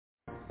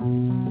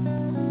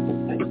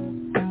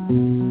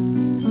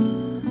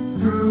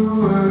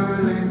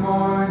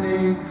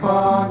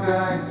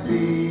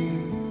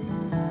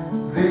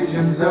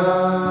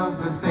of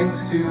the things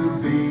to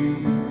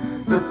be,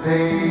 the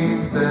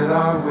pains that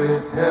are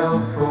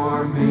withheld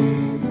for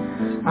me,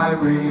 I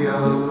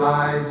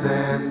realize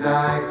and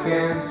I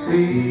can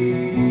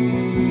see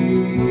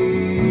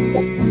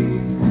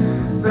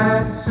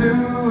that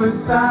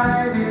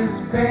suicide is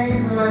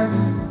painless.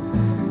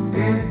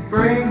 It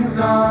brings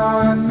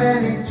on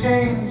many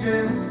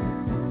changes,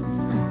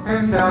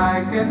 and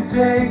I can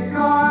take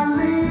or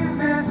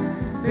leave it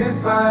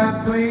if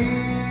I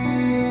please.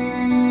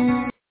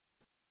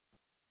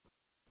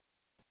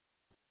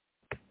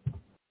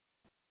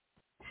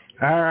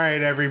 All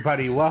right,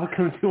 everybody.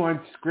 Welcome to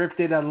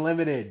Unscripted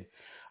Unlimited.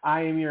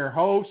 I am your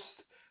host,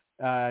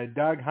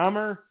 Doug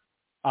Hummer.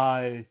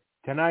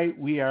 Tonight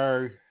we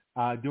are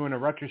doing a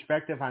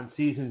retrospective on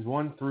seasons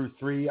 1 through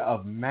 3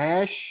 of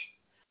M.A.S.H.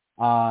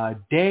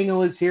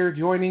 Daniel is here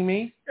joining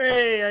me.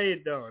 Hey, how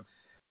you doing?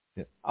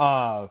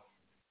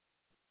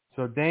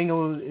 So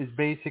Daniel is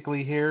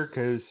basically here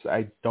because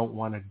I don't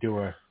want to do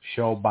a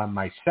show by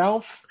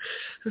myself.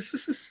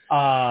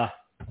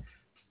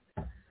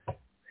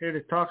 Here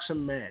to talk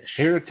some M.A.S.H.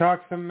 Here to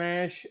talk some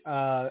M.A.S.H.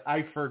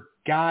 I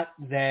forgot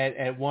that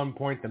at one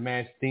point the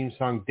M.A.S.H. theme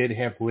song did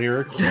have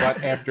lyrics,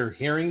 but after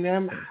hearing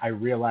them, I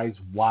realized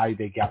why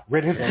they got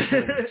rid of those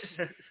lyrics.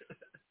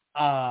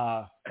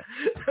 That's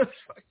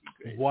fucking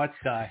great. What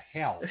the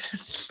hell?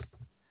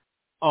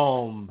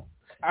 All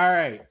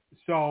right,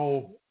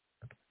 so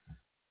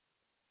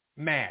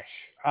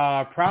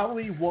M.A.S.H.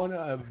 Probably one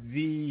of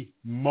the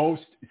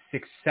most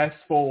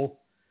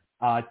successful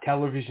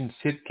television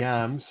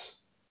sitcoms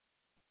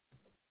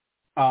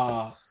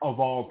of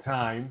all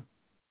time.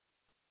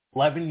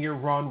 11-year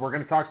run. We're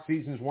going to talk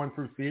seasons 1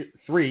 through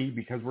 3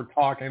 because we're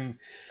talking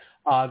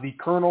the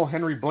Colonel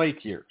Henry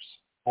Blake years.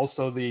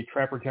 Also the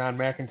Trapper John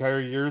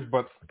McIntyre years,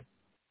 but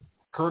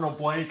Colonel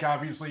Blake,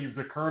 obviously, he was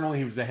the colonel.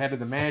 He was the head of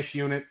the M.A.S.H.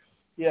 unit.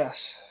 Yes.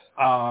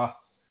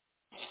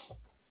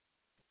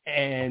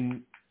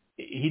 And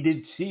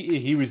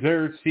he was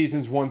there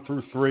seasons 1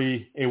 through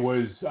 3. It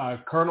was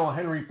Colonel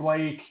Henry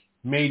Blake,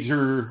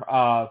 Major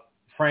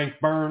Frank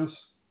Burns,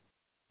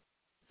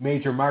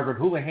 Major Margaret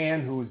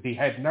Houlihan, who was the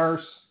head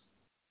nurse,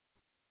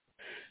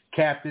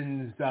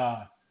 Captains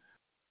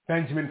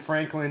Benjamin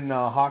Franklin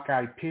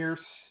Hawkeye Pierce,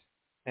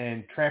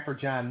 and Trapper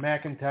John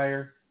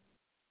McIntyre.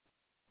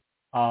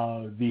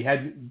 The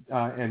head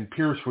and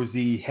Pierce was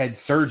the head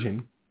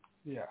surgeon.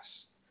 Yes.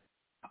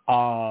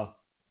 And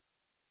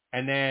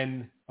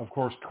then, of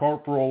course,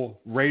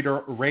 Corporal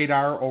Radar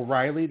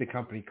O'Reilly, the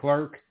company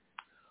clerk.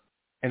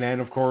 And then,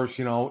 of course,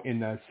 in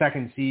the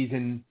second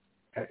season,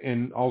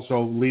 and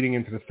also leading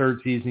into the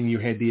third season, you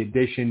had the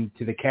addition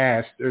to the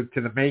cast, or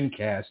to the main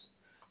cast.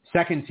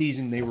 Second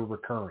season, they were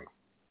recurring.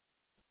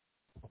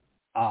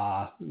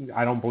 I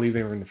don't believe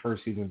they were in the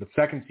first season. But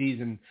second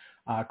season,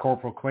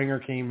 Corporal Klinger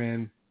came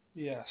in.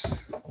 Yes.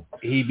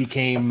 He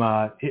became,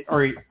 I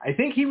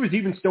think he was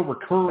even still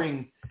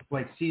recurring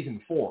like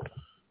season 4.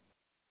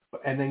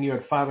 And then you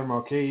had Father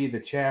Mulcahy, the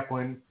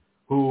chaplain,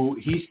 who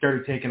he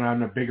started taking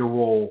on a bigger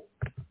role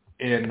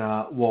in,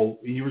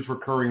 he was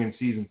recurring in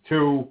season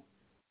 2.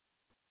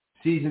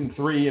 Season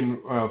 3 and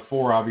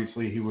 4,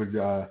 obviously, he would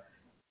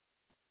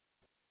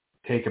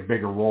take a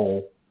bigger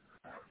role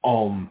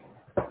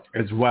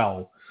as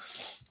well.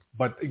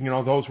 But,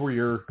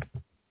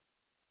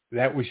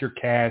 that was your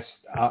cast,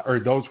 or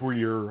those were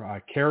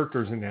your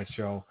characters in that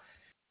show.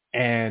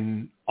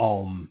 And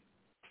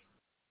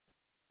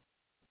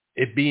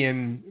it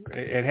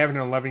having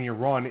an 11-year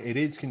run, it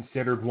is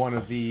considered one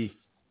of the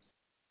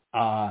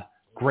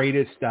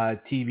greatest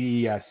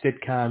TV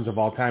sitcoms of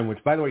all time,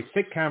 which, by the way,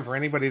 sitcom, for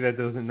anybody that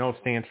doesn't know,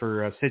 stands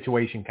for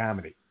situation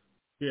comedy.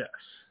 Yes.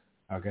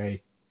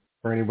 Okay?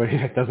 For anybody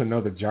that doesn't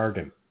know the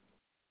jargon.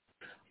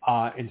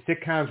 And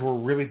sitcoms were a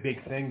really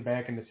big thing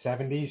back in the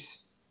 70s.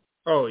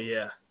 Oh,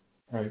 yeah.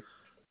 Right.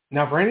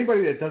 Now, for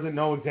anybody that doesn't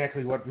know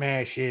exactly what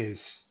M.A.S.H. is,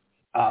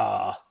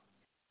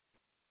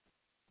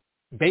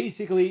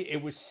 basically it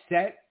was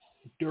set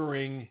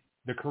during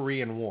the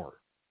Korean War.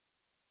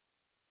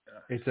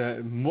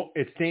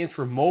 It stands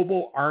for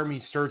Mobile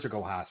Army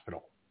Surgical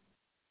Hospital.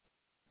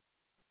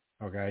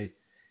 Okay.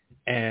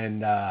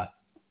 And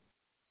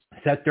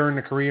set during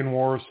the Korean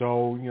War,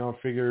 so,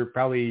 figure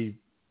probably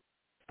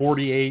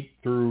 48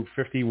 through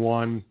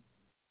 51,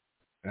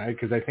 right?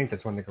 Because I think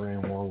that's when the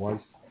Korean War was.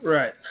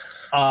 Right.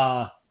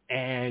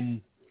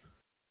 And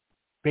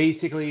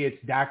basically it's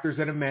doctors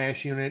at a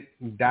M.A.S.H. unit,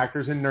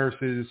 doctors and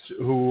nurses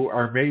who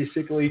are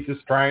basically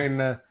just trying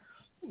to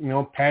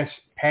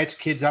patch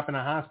kids up in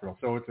a hospital.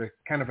 So it's a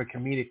kind of a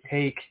comedic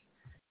take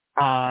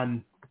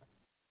on,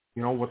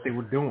 what they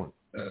were doing.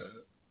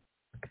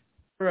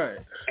 Right.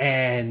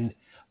 And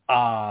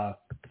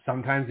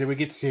sometimes they would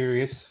get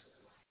serious.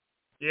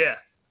 Yeah.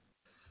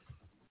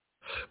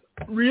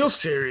 Real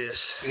serious.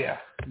 Yeah.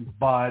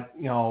 But,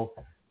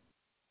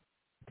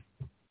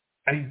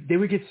 they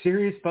would get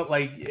serious, but,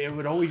 it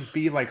would always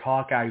be like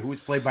Hawkeye, who was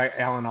played by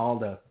Alan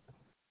Alda,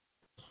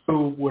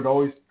 who would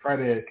always try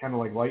to kind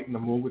of, lighten the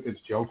mood with his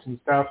jokes and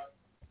stuff.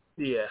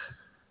 Yeah.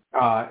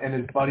 And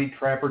his buddy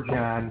Trapper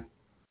John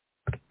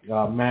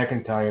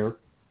McIntyre,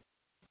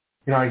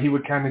 You know, he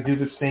would kind of do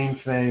the same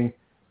thing.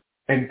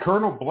 And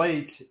Colonel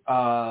Blake,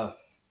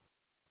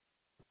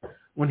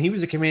 when he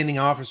was a commanding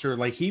officer,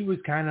 like he was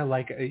kind of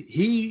like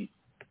he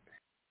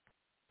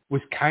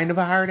was kind of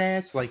a hard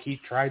ass. Like he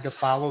tried to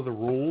follow the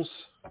rules,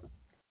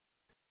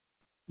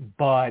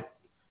 but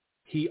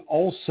he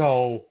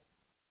also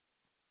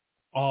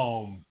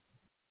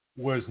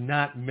was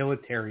not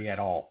military at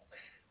all.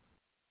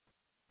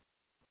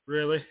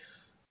 Really?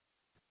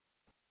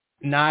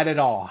 Not at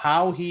all.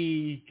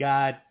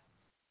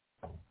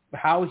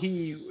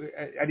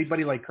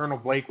 Anybody like Colonel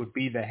Blake would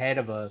be the head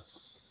of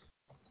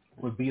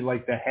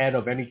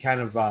any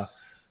kind of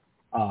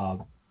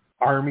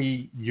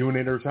army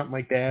unit or something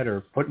like that,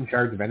 or put in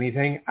charge of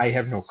anything. I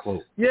have no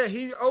clue. Yeah,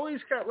 he always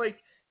got like,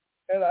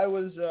 and I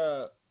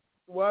was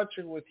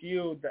watching with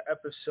you the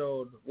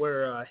episode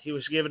where he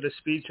was giving a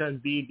speech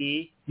on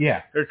BD.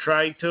 Yeah. They're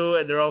trying to,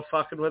 and they're all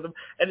fucking with him.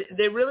 And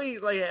they really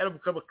like had him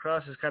come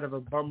across as kind of a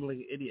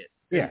bumbling idiot.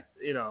 Yeah. And,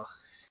 you know.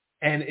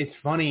 And it's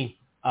funny,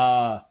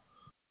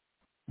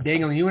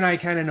 Daniel, you and I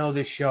kind of know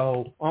this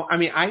show. Well, I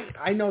mean,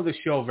 I know this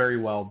show very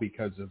well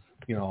because of,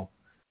 you know,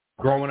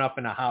 growing up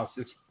in a house.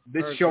 This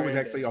show was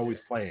actually always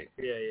playing.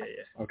 Yeah.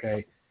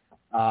 Okay.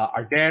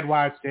 Our dad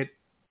watched it,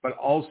 but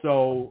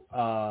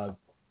also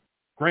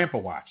Grandpa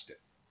watched it.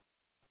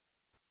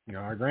 You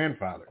know, our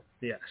grandfather.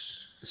 Yes.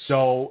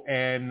 So,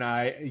 and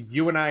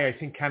you and I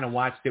think, kind of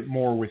watched it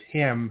more with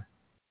him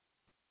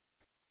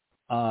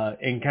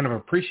and kind of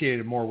appreciated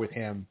it more with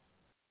him.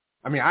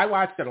 I mean, I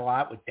watched it a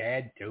lot with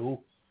Dad, too.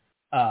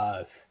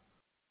 I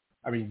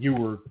mean, you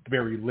were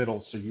very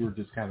little, so you were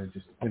just kind of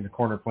just in the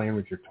corner playing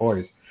with your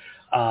toys.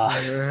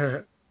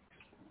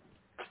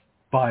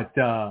 But,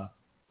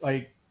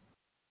 like,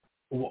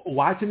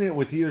 watching it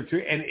with you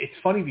two, and it's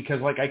funny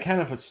because, like, I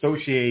kind of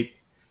associate,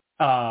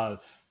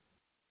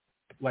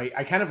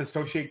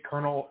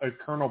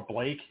 Colonel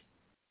Blake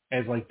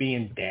as, like,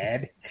 being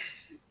Dad.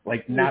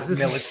 Like, not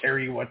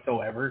military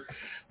whatsoever.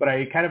 But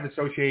I kind of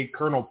associate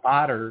Colonel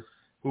Potter,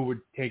 who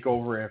would take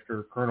over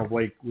after Colonel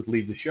Blake would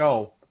leave the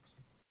show.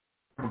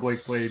 Colonel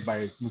Blake played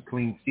by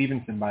McLean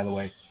Stevenson, by the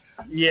way.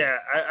 Yeah,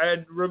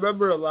 I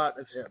remember a lot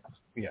of him.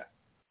 Yeah.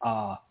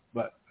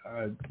 But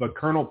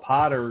Colonel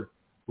Potter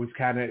was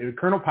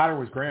Colonel Potter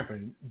was Grandpa,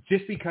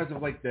 just because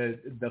of, like,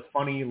 the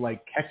funny,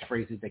 like,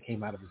 catchphrases that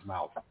came out of his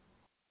mouth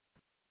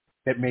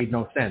that made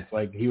no sense.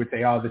 Like, he would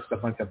say, oh, this is a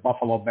bunch of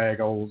Buffalo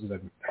Bagels,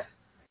 and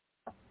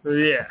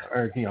yeah,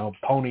 or, you know,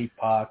 pony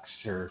pucks,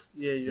 or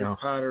yeah, your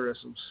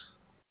Potterisms.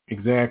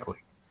 Exactly.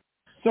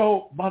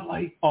 So, but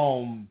like,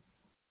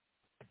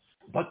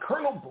 but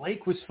Colonel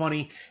Blake was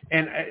funny,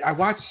 and I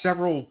watched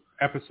several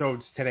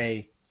episodes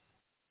today,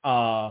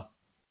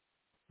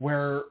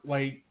 where,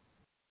 like,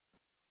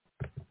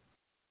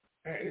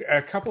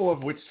 a couple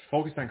of which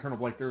focused on Colonel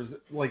Blake. There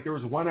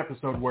was one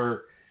episode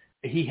where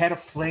he had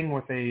a fling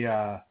with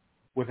a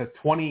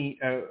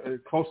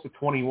close to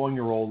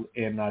 21-year-old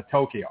in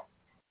Tokyo.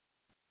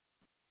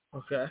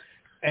 Okay.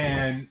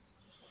 And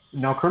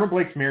now Colonel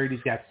Blake's married.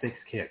 He's got 6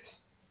 kids.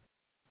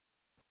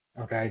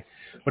 Okay.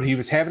 But he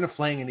was having a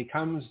fling, and he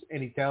comes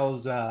and he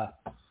tells Pierce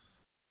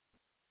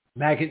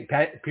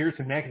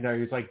and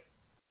McIntyre, he's like,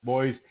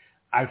 boys,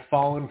 I've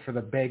fallen for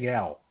the big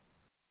L.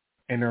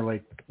 And they're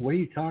like, what are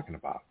you talking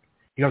about?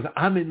 He goes,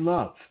 I'm in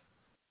love.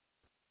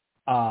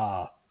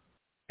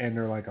 And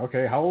they're like,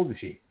 okay, how old is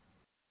she?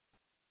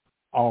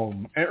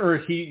 Or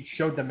he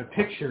showed them a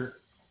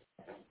picture,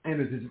 and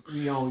it's this,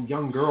 you know,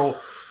 young girl,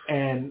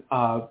 and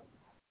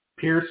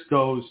Pierce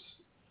goes,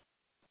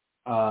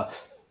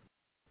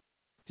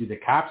 do the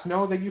cops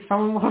know that you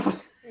fell in love?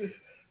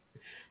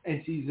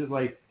 And she's just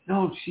like,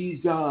 no, she's,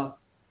 you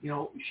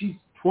know, she's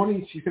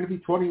 20, she's going to be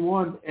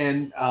 21,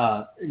 and,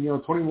 you know,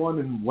 21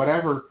 and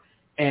whatever.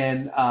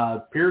 And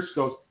Pierce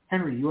goes,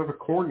 Henry, you have a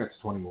corn that's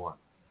 21.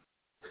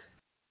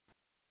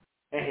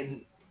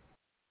 And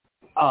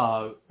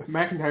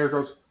McIntyre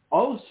goes,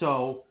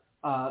 also,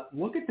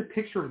 look at the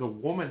picture of the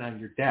woman on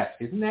your desk.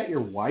 Isn't that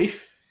your wife?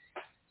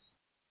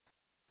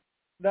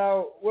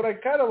 Now, what I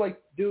kind of like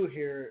to do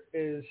here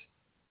is,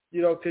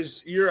 you know, because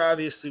you're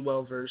obviously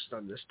well-versed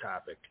on this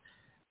topic,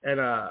 and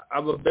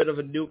I'm a bit of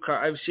a newcomer.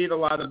 I've seen a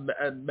lot of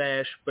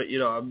M.A.S.H, but, you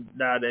know, I'm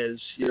not as,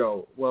 you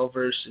know,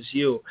 well-versed as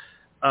you.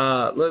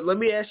 Let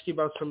me ask you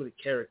about some of the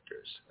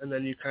characters, and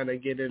then you kind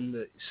of get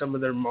into some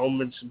of their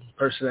moments and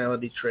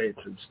personality traits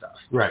and stuff.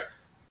 Right.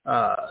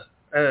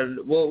 And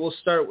we'll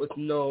start with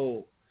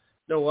no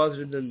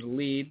other than the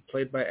lead,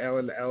 played by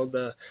Alan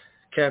Alda,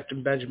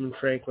 Captain Benjamin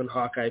Franklin,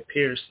 Hawkeye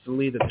Pierce, the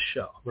lead of the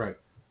show. Right.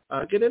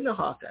 Get into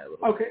Hawkeye a little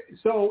bit. Okay,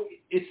 so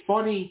it's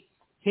funny.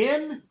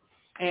 Him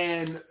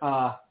and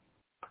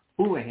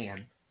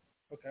Houlihan,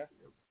 okay,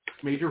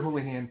 Major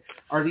Houlihan,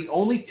 are the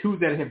only two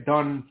that have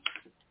done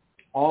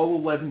all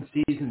 11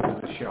 seasons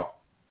of the show.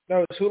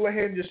 Now, is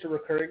Houlihan just a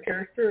recurring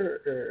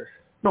character? Or?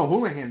 No,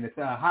 Houlihan, it's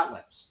Hot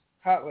Lips.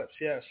 Hot Lips,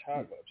 yes, Hot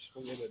Lips.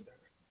 We'll get in there.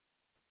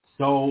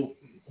 So,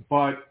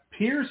 but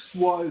Pierce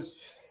was,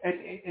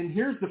 and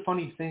here's the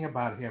funny thing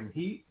about him.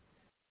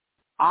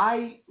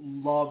 I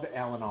love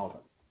Alan Alda.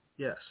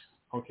 Yes.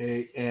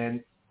 Okay,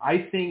 and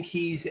I think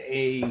he's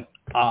a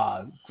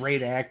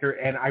great actor,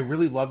 and I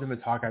really loved him as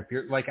Hawkeye.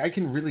 Like, I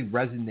can really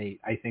resonate,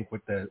 I think,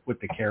 with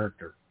the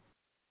character,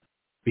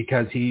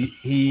 because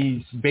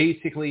he's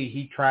basically,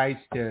 he tries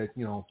to,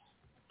 you know,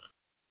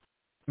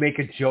 make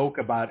a joke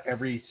about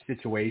every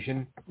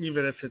situation,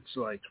 even if it's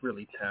like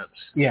really tense.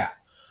 Yeah,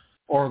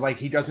 or like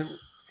he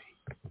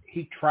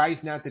tries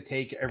not to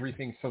take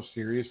everything so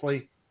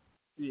seriously.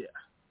 Yeah.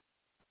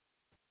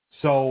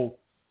 So,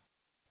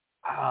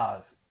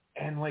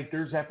 and like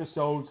there's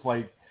episodes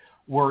like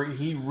where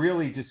he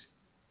really just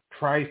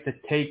tries to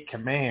take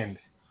command.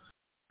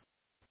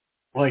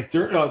 Like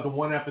there, the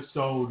one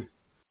episode,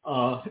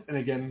 and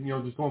again, you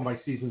know, just going by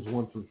seasons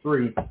 1 through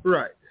 3,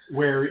 right,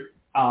 where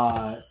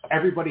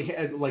everybody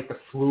had like the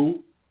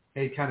flu,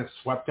 it kind of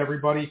swept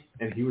everybody,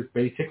 and he was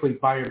basically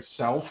by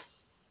himself,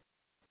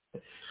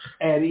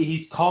 and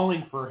he's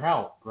calling for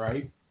help,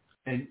 right?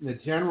 And the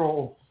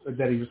general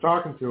that he was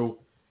talking to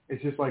is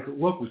just like,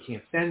 look, we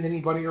can't send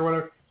anybody or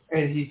whatever.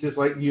 And he's just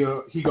like, you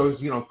know, he goes,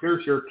 you know,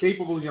 Pierce, you're a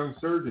capable young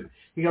surgeon.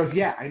 He goes,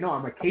 yeah, I know,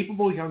 I'm a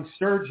capable young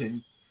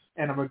surgeon,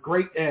 and I'm a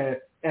great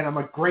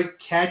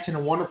catch and a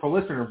wonderful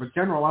listener. But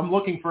General, I'm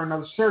looking for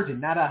another surgeon,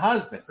 not a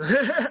husband.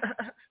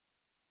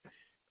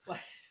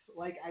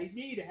 like I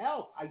need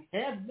help. I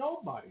have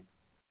nobody.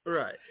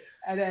 Right.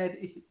 And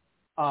then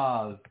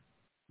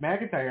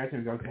McIntyre asked him,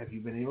 he goes, have you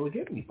been able to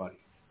get anybody?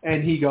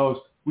 And he goes,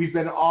 we've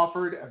been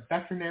offered a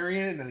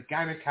veterinarian and a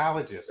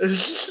gynecologist,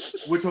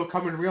 which will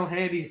come in real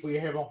handy if we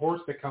have a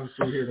horse that comes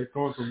through here that's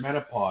going through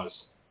menopause.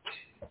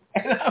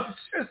 And I'm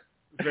just...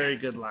 Very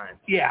good line.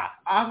 Yeah.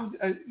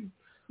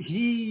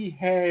 He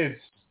has...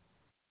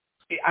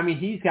 I mean,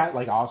 he's got,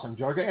 like, awesome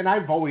jokes. And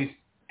I've always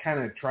kind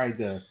of tried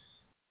to,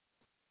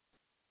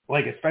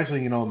 like,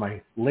 especially, you know, in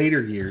my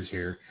later years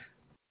here,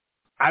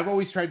 I've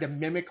always tried to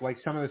mimic, like,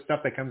 some of the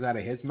stuff that comes out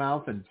of his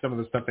mouth and some of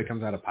the stuff that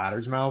comes out of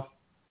Potter's mouth.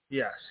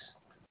 Yes.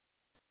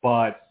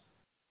 But,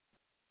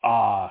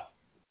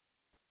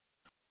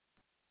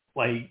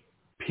 like,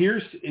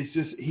 Pierce is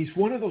just, he's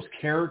one of those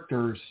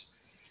characters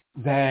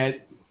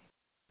that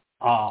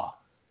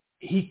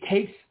he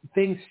takes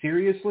things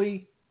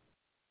seriously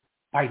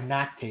by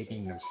not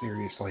taking them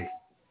seriously.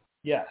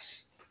 Yes.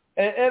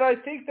 And I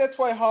think that's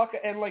why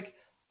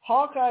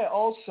Hawkeye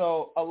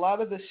also, a lot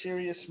of the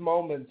serious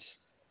moments,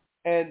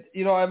 and,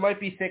 you know, I might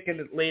be thinking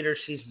of later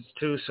seasons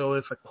too, so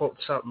if I quote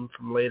something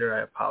from later, I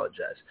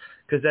apologize.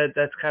 Because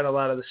that's kind of a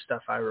lot of the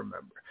stuff I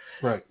remember.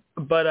 Right.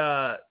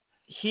 But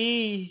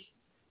he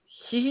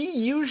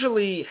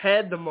usually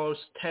had the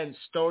most tense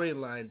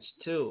storylines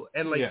too.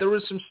 And, like, there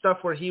was some stuff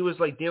where he was,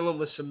 like, dealing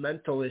with some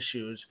mental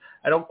issues.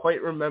 I don't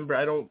quite remember.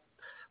 I don't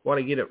want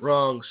to get it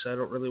wrong, so I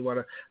don't really want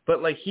to.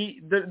 But, like,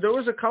 there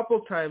was a couple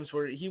times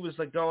where he was,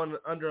 like, going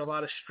under a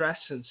lot of stress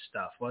and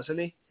stuff, wasn't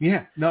he?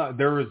 Yeah. No,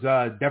 there was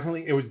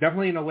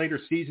definitely in a later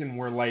season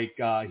where, like,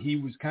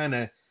 he kind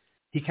of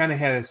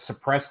had a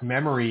suppressed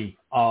memory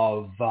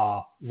of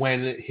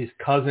when his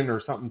cousin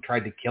or something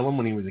tried to kill him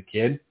when he was a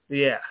kid.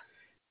 Yeah.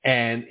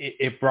 And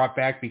it brought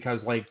back because,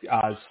 like,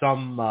 a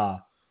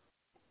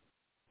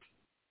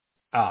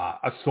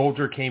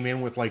soldier came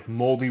in with, like,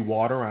 moldy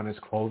water on his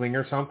clothing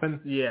or something.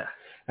 Yeah.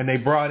 And they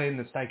brought in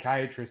the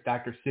psychiatrist,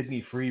 Dr.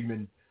 Sidney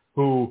Friedman,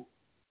 who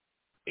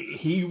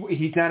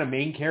he's not a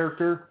main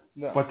character,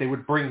 but they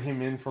would bring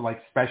him in for,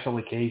 like, special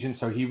occasions.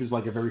 So he was,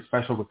 like, a very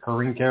special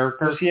recurring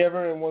character. Was he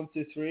ever in 1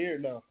 through 3 or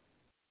no?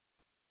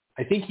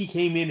 I think he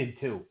came in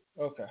 2.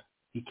 Okay.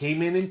 He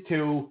came in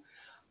 2,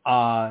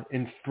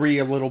 in 3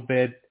 a little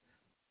bit.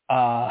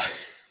 What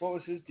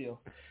was his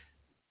deal?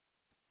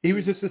 He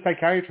was just a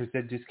psychiatrist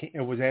that just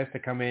was asked to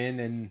come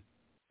in and,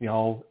 you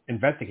know,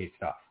 investigate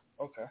stuff.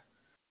 Okay.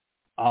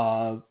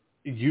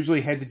 It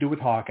usually had to do with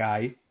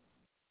Hawkeye,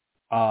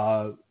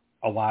 a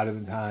lot of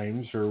the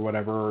times or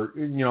whatever.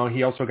 You know,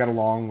 he also got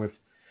along with,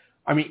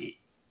 I mean,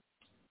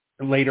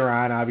 later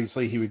on,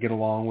 obviously, he would get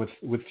along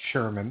with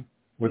Sherman,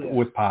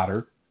 with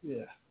Potter.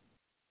 Yeah.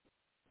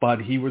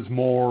 But he was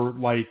more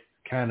like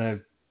kind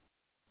of,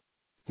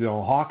 you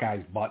know,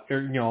 Hawkeye's butt.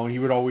 Or, you know, he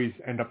would always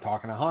end up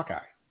talking to Hawkeye.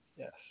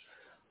 Yes.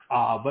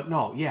 But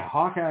no, yeah,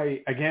 Hawkeye,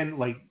 again,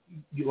 like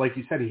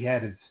you said, he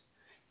had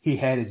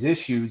his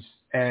issues,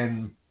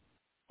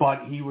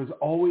 but he was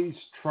always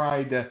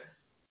trying to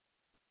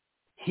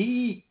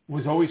be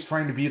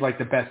like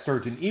the best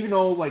surgeon, even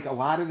though, like, a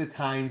lot of the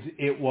times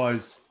it was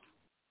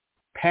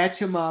patch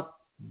him up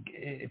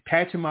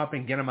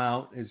and get him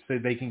out so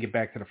they can get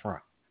back to the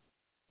front.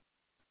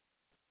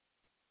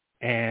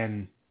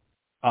 And,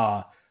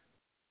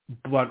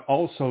 but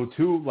also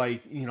too,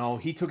 like, you know,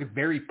 he took it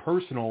very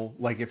personal,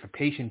 like if a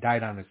patient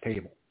died on his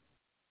table.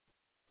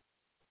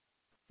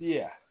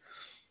 Yeah.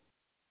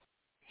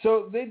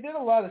 So they did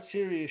a lot of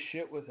serious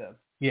shit with him.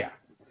 Yeah.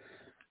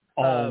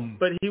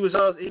 But he was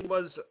the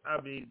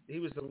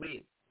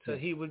lead. So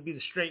he would be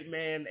the straight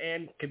man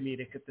and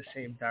comedic at the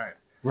same time.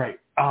 Right.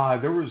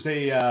 There was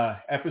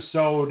a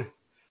episode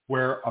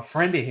where a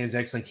friend of his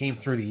actually came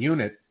through the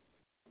unit,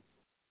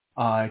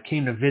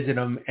 came to visit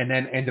him, and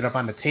then ended up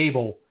on the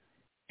table,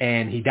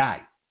 and he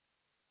died.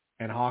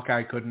 And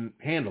Hawkeye couldn't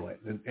handle it.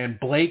 And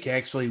Blake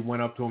actually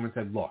went up to him and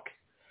said, look,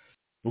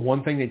 the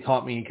one thing they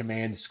taught me in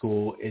command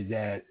school is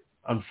that,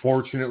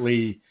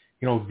 unfortunately,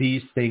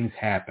 these things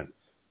happen.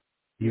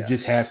 You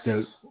just have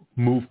to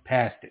move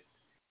past it.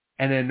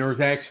 And then there was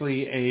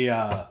actually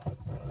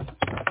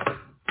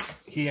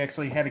he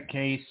actually had a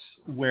case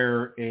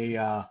where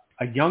a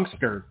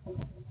youngster,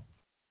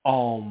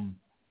 or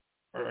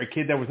a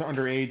kid that was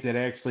underage that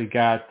actually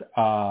got,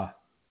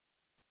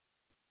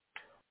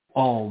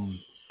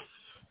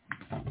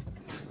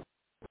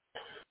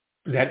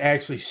 that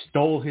actually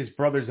stole his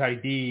brother's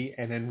ID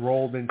and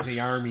enrolled into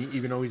the Army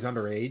even though he's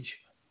underage.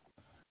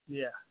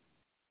 Yeah.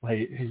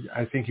 Like,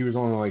 I think he was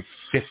only like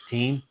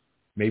 15,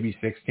 maybe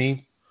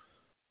 16.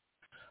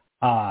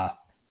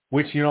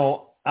 Which,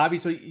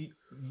 obviously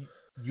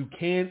you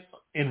can't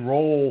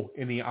enroll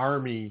in the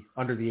Army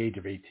under the age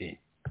of 18.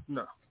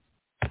 No.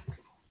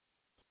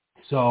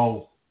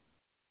 So,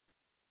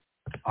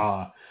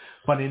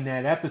 but in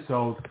that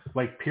episode,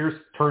 like, Pierce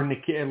turned the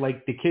kid,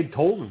 like, the kid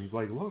told him, he's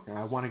like, look,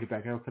 I want to get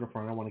back out to the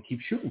front. I want to keep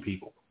shooting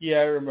people. Yeah,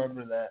 I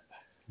remember that.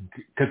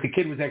 Because the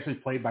kid was actually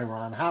played by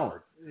Ron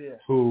Howard,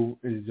 who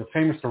is a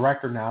famous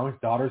director now. His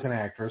daughter's an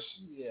actress.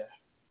 Yeah.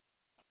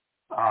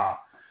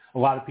 A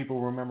lot of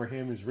people remember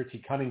him as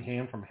Richie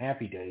Cunningham from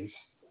Happy Days.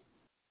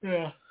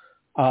 Yeah.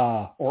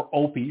 Or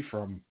Opie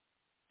from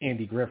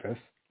Andy Griffith.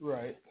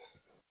 Right.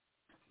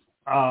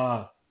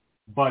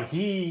 But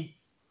he,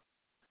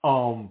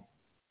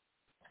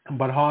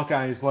 but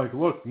Hawkeye is like,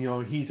 look,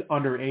 he's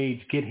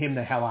underage. Get him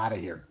the hell out of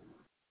here.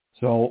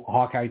 So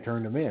Hawkeye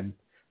turned him in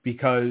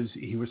because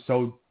he was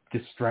so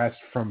distressed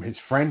from his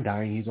friend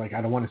dying. He's like,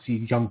 I don't want to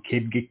see a young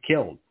kid get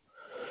killed.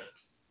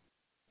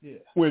 Yeah.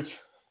 Which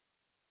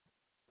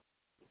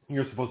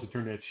you're supposed to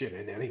turn that shit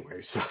in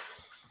anyway. So,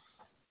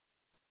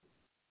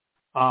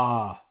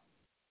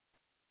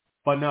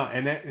 but no,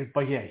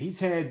 but yeah, he's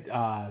had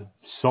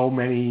so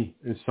many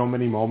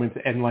moments,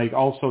 and like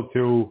also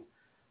too,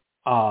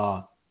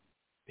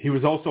 he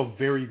was also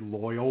very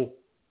loyal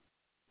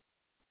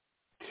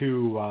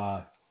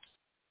to.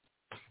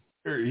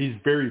 He's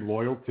very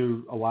loyal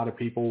to a lot of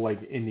people,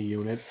 like, in the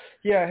unit.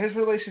 Yeah, his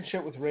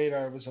relationship with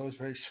Radar was always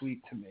very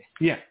sweet to me.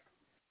 Yeah.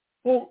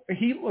 Well,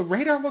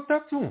 Radar looked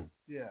up to him.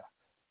 Yeah.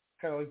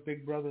 Kind of like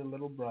big brother,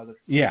 little brother.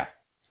 Yeah.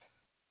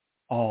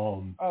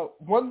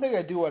 One thing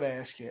I do want to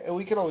ask you, and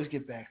we can always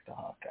get back to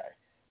Hawkeye,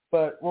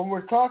 but when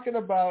we're talking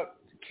about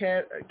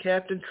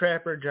Captain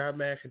Trapper John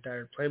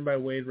McIntyre, played by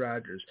Wade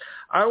Rogers,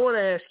 I want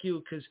to ask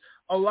you, because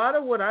a lot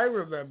of what I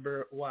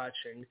remember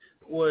watching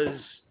was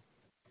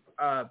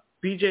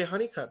BJ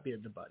Honeycutt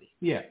being the buddy.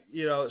 Yeah.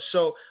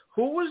 So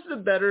who was the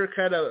better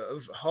kind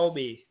of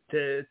homie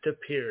to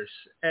Pierce,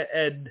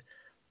 and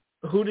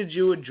who did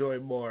you enjoy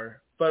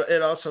more?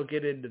 And also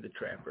get into the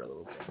Trapper a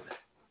little bit.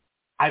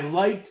 I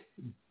liked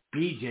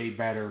BJ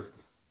better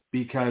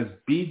because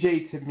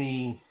BJ to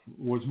me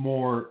was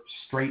more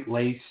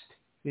straight-laced.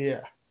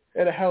 Yeah.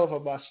 And a hell of a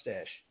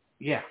mustache.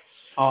 Yeah.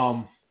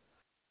 Well,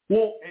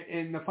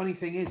 and the funny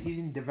thing is, he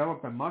didn't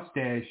develop a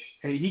mustache.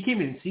 He came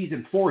in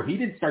season 4. He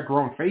didn't start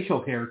growing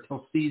facial hair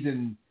till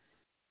season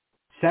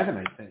 7,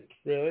 I think.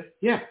 Really?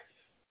 Yeah.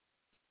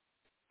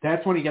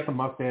 That's when he got the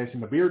mustache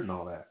and the beard and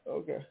all that.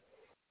 Okay.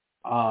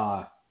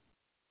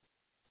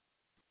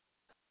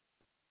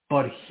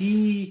 But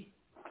he,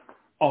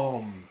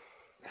 but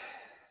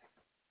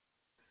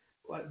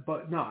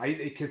no,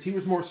 because he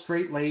was more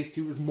straight-laced.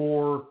 He was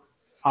more,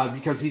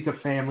 because he's a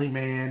family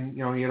man. He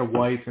had a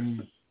wife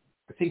and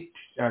I think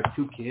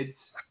 2 kids.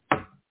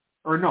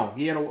 Or no,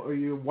 he had a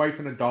wife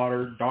and a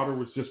daughter. Daughter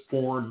was just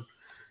born,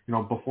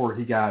 before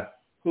he got...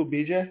 Who,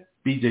 BJ?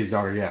 BJ's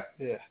daughter, yeah.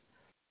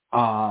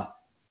 Yeah.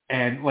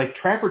 And like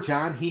Trapper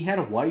John, he had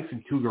a wife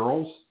and 2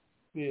 girls.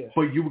 Yeah.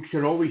 But you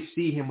could always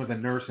see him with a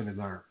nurse in his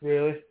arm.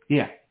 Really?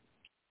 Yeah.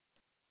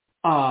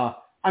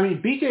 I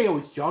mean, BJ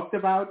always joked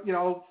about,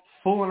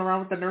 fooling around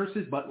with the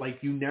nurses, but like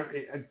you never...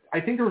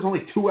 I think there was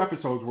only 2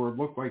 episodes where it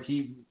looked like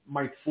he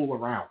might fool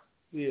around.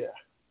 Yeah.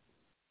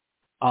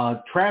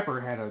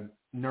 Trapper had a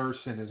nurse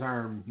in his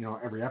arm,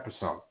 every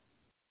episode.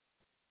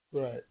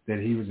 Right. That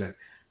he was in.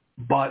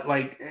 But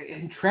like,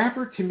 and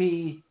Trapper to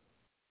me,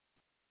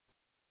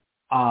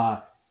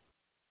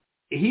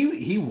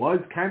 he was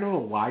kind of a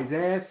wise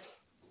ass,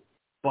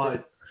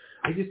 but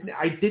I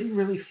didn't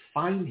really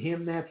find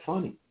him that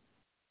funny.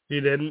 You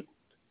didn't?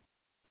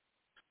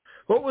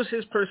 What was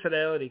his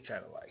personality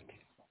kind of like?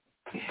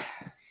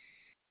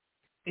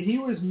 He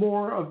was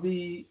more of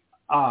the,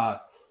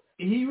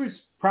 he was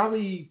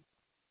probably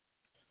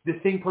the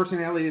same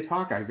personality as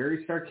Hawkeye,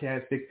 very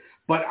sarcastic,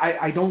 but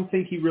I don't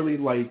think he really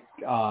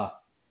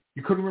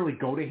you couldn't really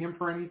go to him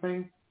for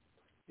anything.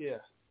 Yeah.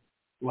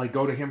 Like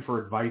go to him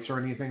for advice or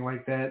anything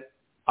like that.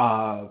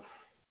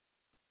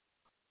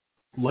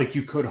 Like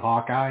you could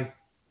Hawkeye.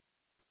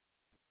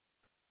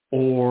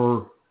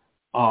 Or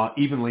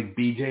even like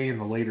BJ in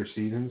the later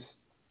seasons.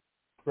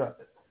 Right.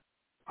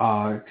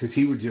 Because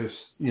he would just,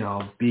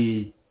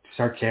 be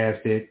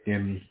sarcastic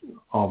and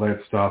all that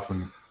stuff.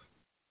 And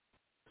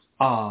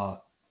I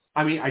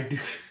mean, I do.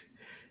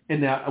 In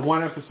that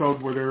one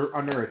episode where they're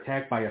under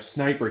attack by a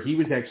sniper, he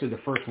was actually the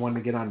first one to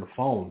get on the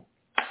phone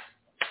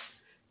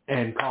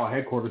and call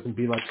headquarters and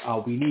be like,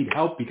 we need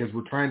help because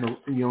we're trying to,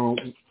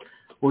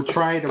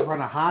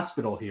 run a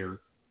hospital here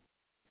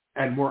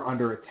and we're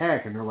under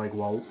attack. And they're like,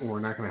 well,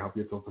 we're not going to help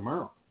you until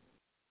tomorrow.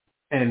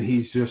 And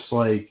he's just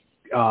like,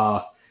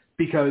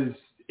 because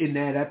in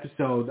that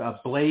episode,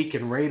 Blake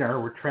and Radar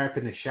were trapped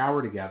in the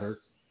shower together.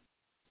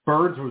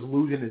 Burns was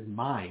losing his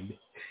mind.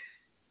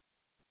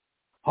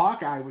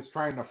 Hawkeye was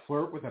trying to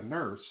flirt with a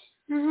nurse.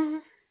 Mm-hmm.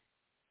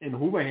 And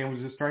Houlihan was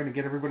just trying to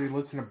get everybody to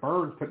listen to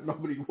Burns, but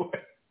nobody would.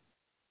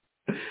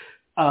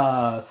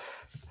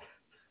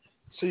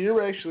 So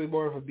you're actually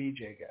more of a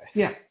BJ guy.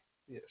 Yeah.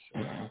 Yes.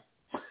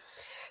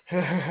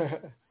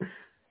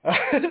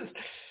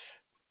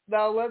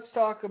 Now let's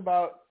talk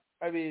about,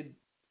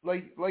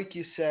 like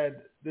you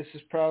said, this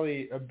is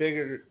probably a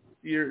bigger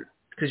year,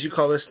 because you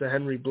call this the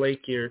Henry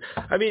Blake year.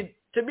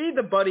 To me,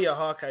 the buddy of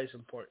Hawkeye is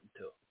important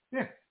too.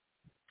 Yeah.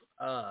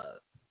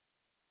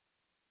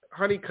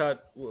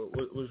 Honeycutt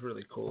was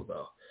really cool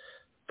though,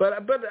 but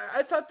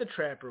I thought the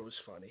Trapper was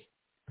funny.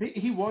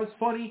 He was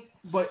funny,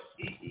 but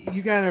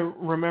you gotta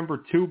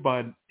remember too,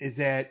 Bud, is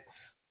that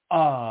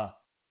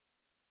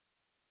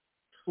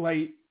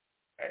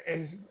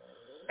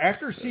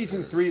after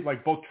season 3,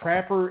 like both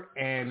Trapper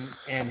and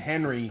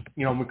Henry,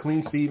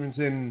 McLean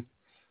Stevenson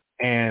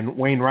and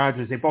Wayne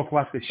Rogers, they both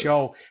left the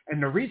show,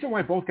 and the reason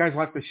why both guys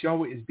left the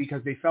show is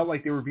because they felt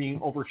like they were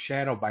being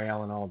overshadowed by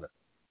Alan Alda,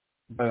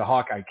 by the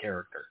Hawkeye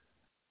character.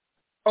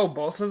 Oh,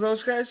 both of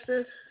those guys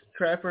did?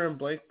 Trapper and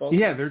Blake both?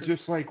 Yeah, they're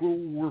just like,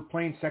 we're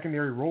playing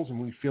secondary roles and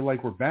we feel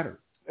like we're better.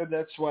 And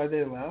that's why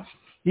they left?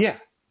 Yeah.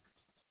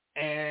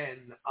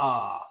 And,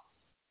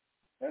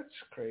 that's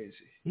crazy.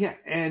 Yeah,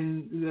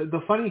 and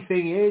the funny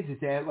thing is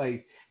that,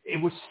 like, it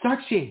was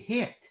such a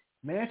hit.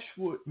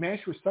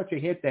 M.A.S.H was such a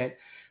hit that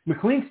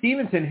McLean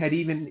Stevenson had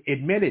even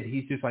admitted,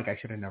 he's just like, I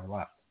should have never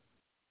left.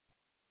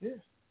 Yeah.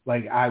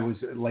 Like, it was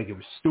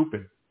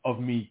stupid of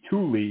me to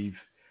leave,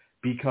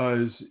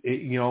 because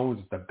it was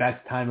the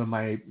best time of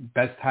my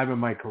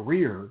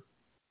career,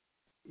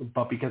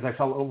 but because I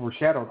felt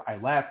overshadowed, I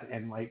left,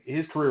 and like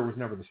his career was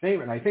never the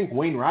same, and I think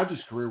Wayne Rogers'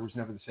 career was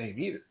never the same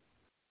either,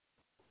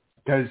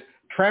 because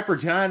Trapper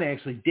John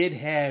actually did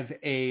have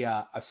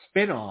a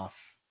spin-off,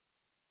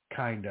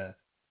 kinda,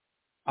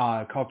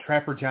 called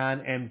Trapper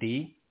John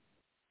M.D.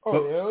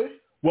 Oh, really?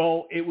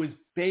 Well, it was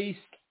based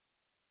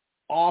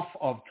off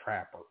of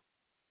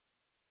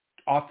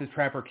the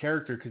Trapper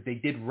character, because they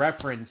did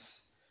reference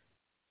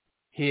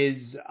his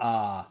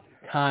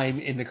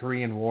time in the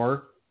Korean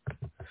War,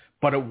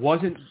 but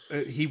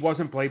he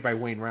wasn't played by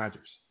Wayne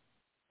Rogers.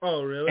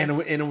 Oh, really?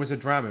 And it was a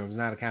drama. It was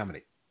not a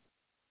comedy.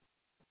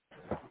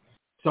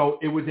 So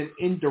it was an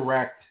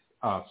indirect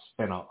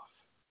spinoff.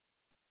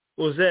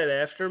 Was that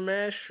after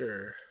M.A.S.H.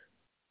 or?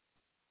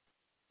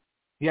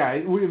 Yeah,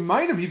 it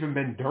might have even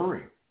been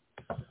during.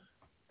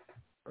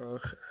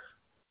 Okay.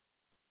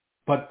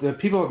 But the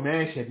people at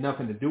M.A.S.H had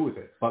nothing to do with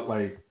it. But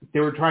like they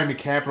were trying to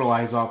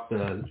capitalize off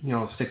the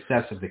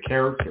success of the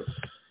character.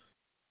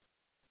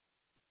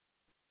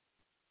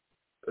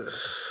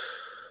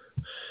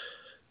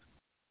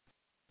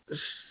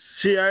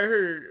 See, I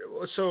heard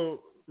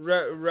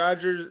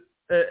Rogers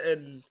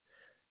and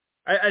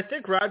I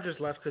think Rogers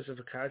left because of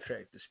a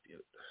contract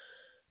dispute.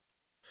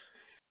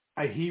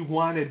 He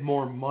wanted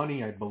more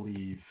money, I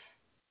believe,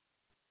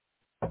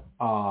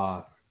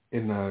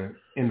 in the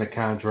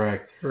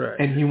contract, right?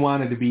 And he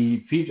wanted to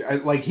be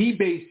featured. Like he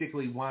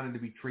basically wanted to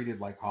be treated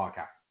like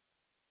Hawkeye,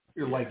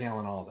 like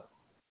Alan Alda.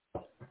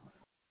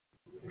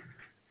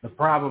 The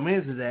problem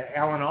is that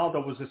Alan Alda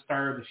was the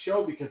star of the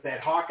show because that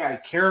Hawkeye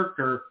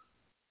character,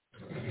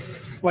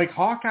 like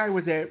Hawkeye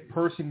was that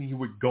person you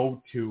would go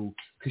to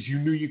because you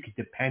knew you could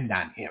depend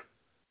on him.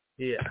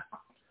 Yeah.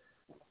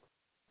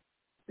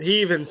 He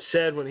even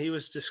said when he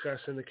was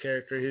discussing the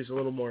character, he was a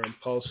little more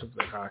impulsive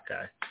than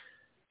Hawkeye.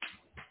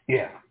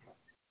 Yeah.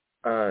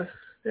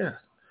 Yeah.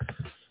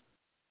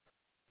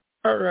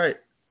 All right.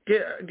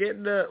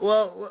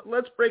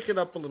 Let's break it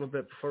up a little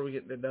bit before we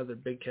get into another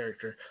big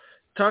character.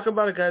 Talk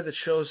about a guy that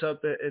shows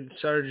up in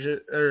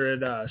Sergeant or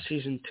in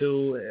season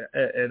 2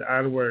 and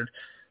onward,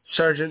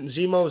 Sergeant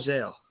Zemo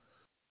Zale.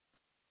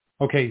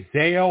 Okay,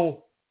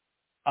 Zale.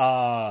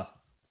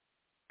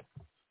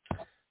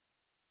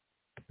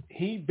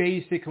 He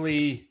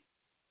basically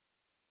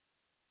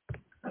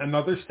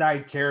another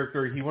side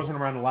character. He wasn't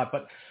around a lot,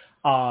 but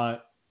I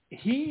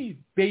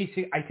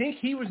think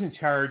he was in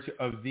charge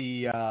of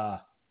the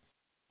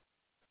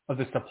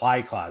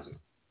supply closet.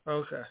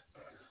 Okay.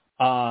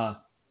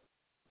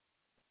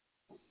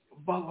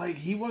 But like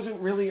he wasn't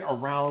really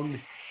around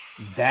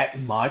that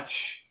much,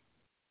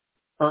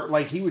 or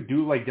like he would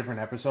do like different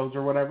episodes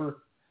or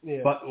whatever.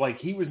 Yeah. But like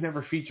he was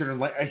never featured in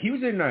like he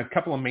was in a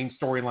couple of main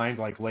storylines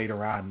like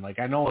later on. Like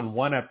I know in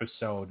one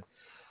episode,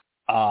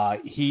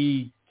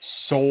 he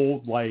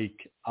sold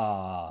like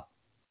I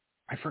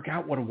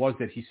forgot what it was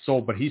that he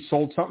sold, but he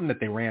sold something that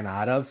they ran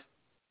out of,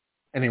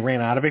 and they ran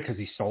out of it because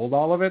he sold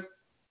all of it.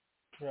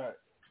 Right.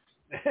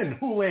 And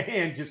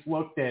Houlihan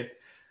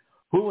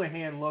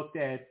looked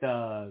at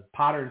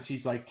Potter, and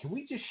she's like, "Can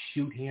we just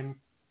shoot him?"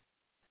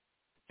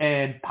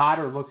 And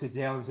Potter looks at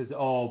Zale and says,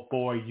 "Oh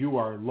boy, you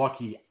are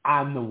lucky.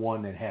 I'm the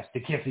one that has to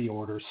give the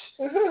orders."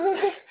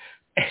 And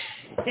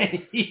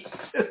he's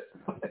just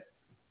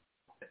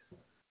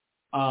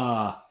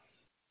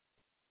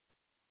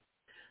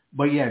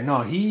but yeah,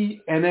 no,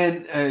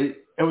 it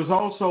was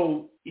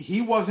also,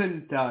 he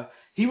wasn't,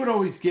 he would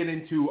always get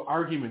into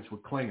arguments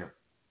with Klinger.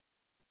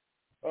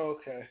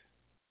 Okay.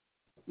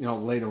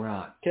 Later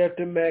on.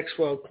 Captain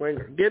Maxwell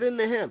Klinger. Get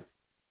into him.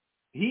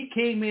 He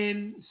came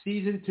in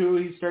season 2.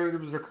 He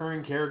started as a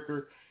recurring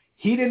character.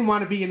 He didn't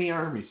want to be in the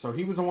Army, so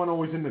he was the one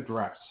always in the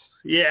dress.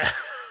 Yeah.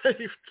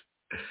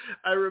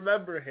 I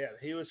remember him.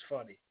 He was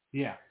funny.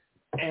 Yeah.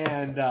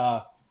 And,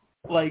 there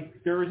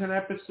was an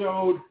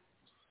episode,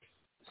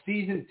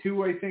 season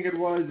 2, I think it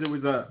was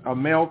a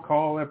mail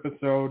call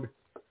episode,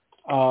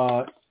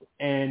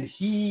 and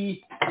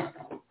he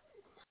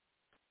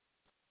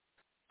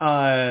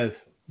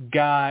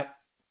got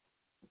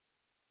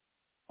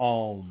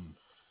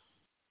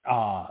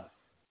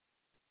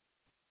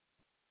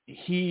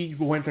he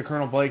went to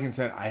Colonel Blake and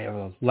said, "I have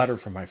a letter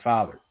from my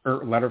father,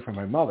 or letter from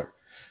my mother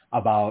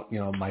about,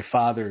 my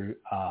father's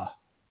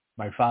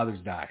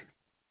dying,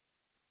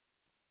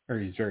 or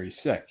he's very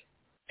sick."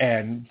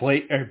 And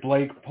Blake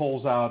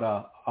pulls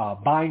out a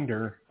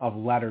binder of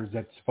letters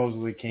that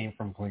supposedly came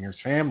from Klinger's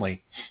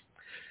family,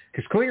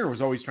 because Klinger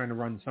was always trying to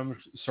run some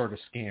sort of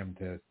scam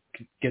to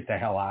get the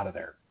hell out of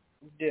there.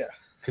 Yeah.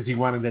 Because he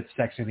wanted that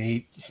Section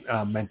 8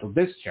 mental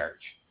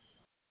discharge.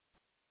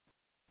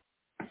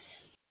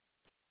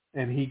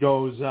 And he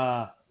goes,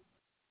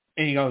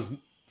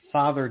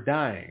 "Father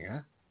dying, huh?"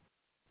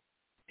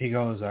 He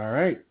goes, "All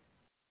right."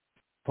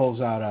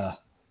 Pulls out a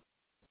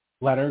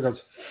letter,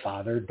 goes,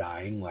 "Father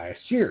dying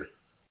last year.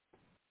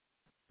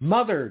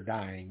 Mother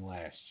dying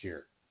last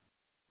year.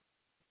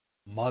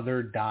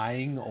 Mother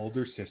dying,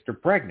 older sister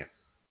pregnant.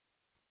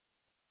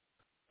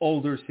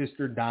 Older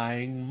sister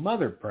dying,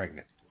 mother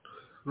pregnant.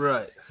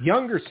 Right.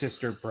 Younger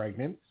sister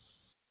pregnant,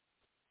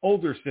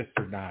 older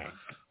sister dying.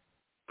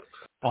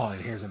 Oh,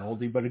 and here's an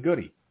oldie but a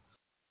goodie.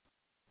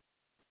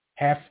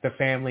 Half the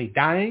family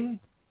dying,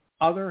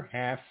 other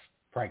half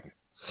pregnant."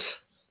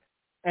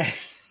 And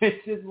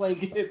it's just like,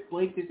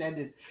 Blake just had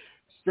this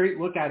straight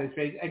look at his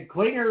face. And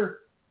Klinger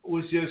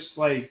was just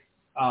like,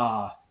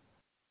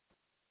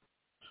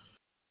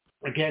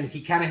 again,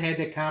 he kind of had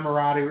that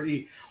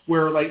camaraderie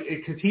where,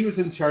 because he was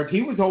in charge.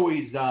 He was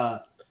always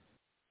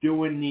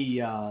doing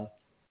the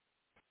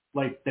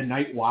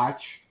night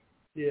watch.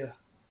 Yeah.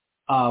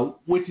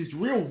 Which is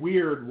real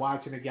weird,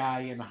 watching a guy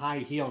in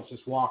high heels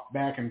just walk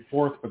back and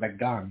forth with a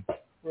gun.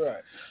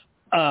 Right.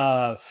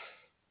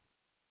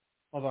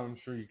 Although I'm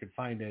sure you could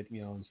find it,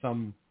 in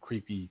some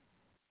creepy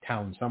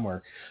town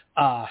somewhere.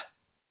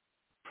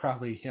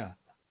 Probably, yeah,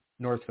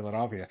 North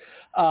Philadelphia.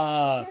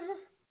 But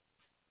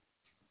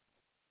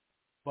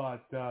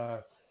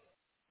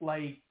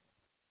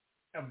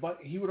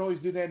he would always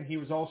do that, and he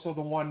was also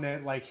the one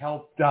that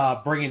helped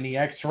bring in the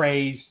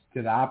X-rays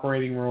to the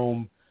operating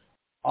room.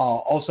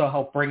 Also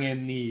helped bring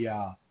in the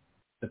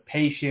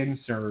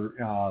patients,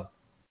 or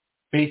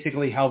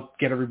basically helped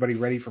get everybody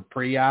ready for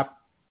pre-op.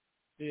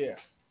 Yeah.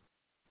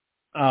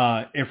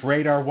 If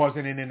Radar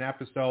wasn't in an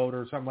episode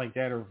or something like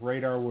that, or if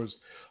Radar was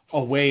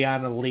away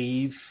on a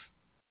leave,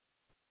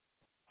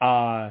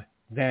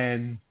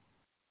 then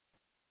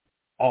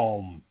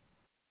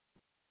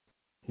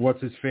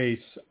what's his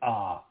face?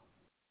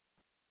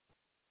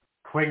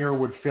 Klinger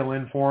would fill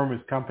in for him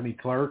as company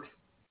clerk.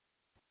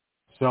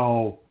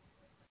 So,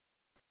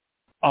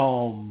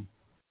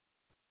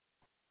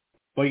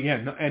 but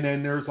yeah, and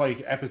then there's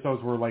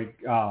episodes where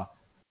I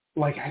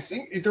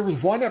think there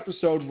was one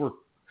episode where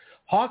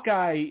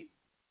Hawkeye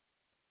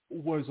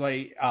was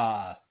went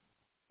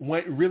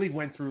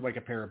through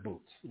a pair of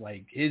boots.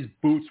 His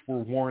boots were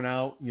worn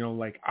out,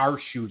 our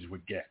shoes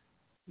would get.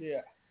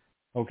 Yeah.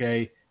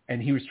 Okay.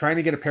 And he was trying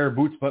to get a pair of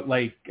boots, but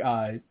they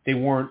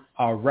weren't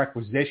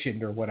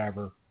requisitioned or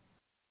whatever.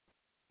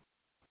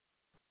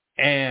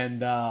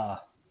 And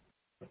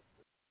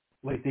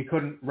they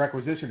couldn't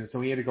requisition it,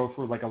 so he had to go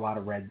through a lot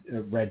of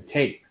red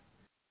tape.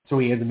 So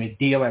he had to make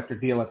deal after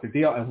deal after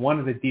deal, and one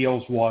of the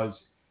deals was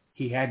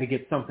he had to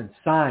get something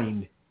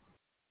signed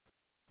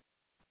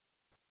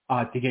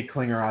to get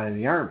Klinger out of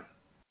the Army.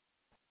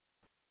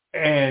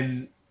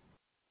 And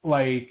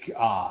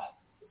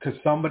because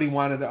somebody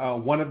wanted,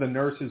 one of the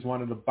nurses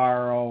wanted to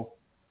borrow,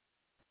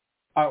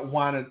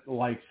 wanted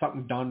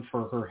something done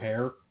for her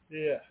hair.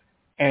 Yeah.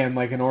 And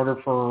in order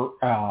for,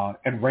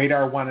 and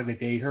Radar wanted to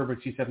date her,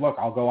 but she said, "Look,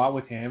 I'll go out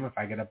with him if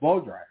I get a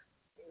blow dryer."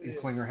 And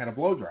Klinger had a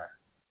blow dryer.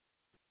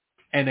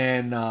 And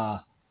then,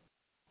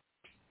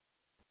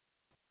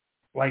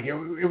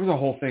 it was a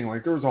whole thing.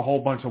 There was a whole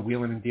bunch of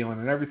wheeling and dealing,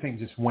 and everything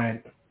just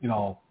went,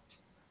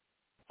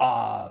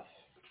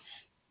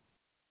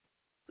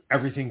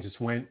 everything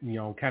just went,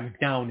 kind of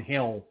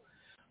downhill.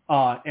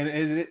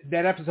 And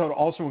that episode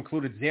also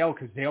included Zale,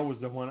 because Zale was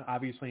the one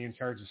obviously in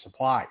charge of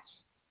supplies.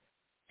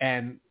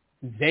 And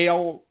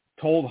Zale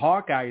told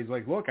Hawkeye, he's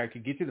like, "Look, I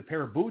could get you the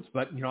pair of boots,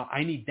 but,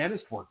 I need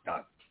dentist work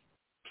done."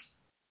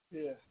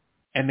 Yeah.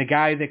 And the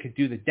guy that could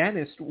do the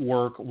dentist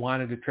work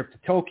wanted a trip to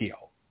Tokyo.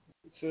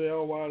 So they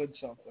all wanted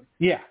something.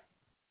 Yeah.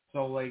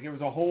 So like it was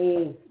a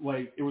whole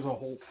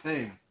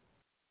thing.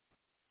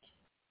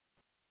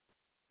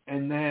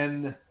 And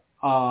then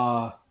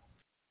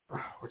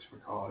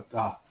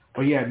whatchamacallit?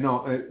 But yeah,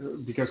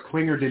 no, because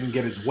Klinger didn't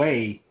get his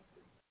way,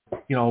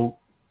 you know.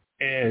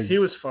 He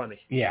was funny.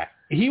 Yeah,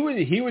 he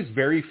was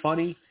very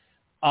funny.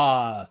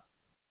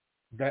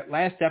 That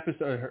last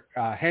episode,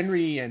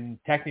 Henry and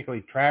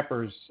technically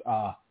Trapper's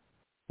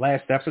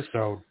last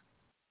episode,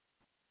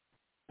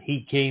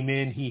 he came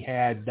in. He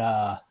had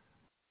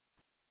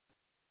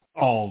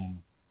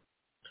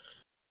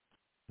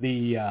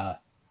he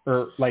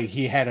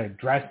had a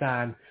dress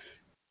on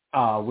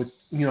with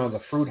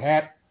the fruit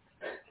hat.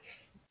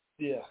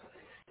 Yeah.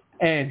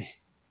 And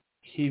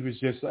he was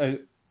just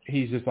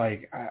he's just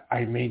like,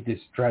 I made this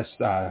dress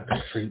for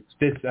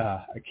this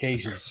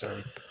occasion,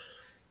 sir.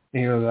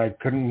 I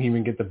couldn't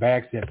even get the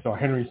back zip, so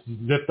Henry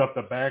zipped up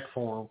the back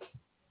for him.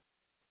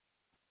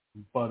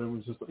 But it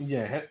was just,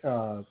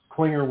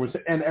 Klinger was,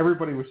 and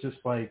everybody was just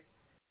like,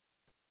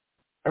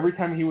 every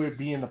time he would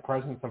be in the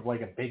presence of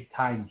like a big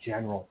time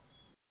general,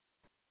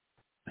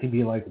 he'd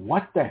be like,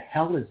 what the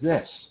hell is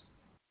this?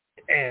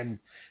 And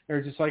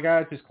they're just like,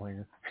 it's just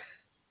Klinger.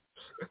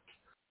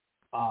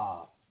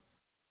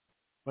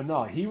 But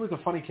no, he was a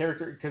funny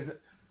character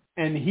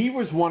and he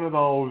was one of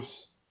those,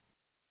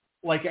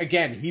 like,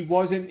 again, he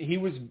was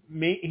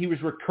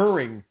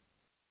recurring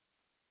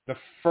the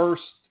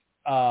first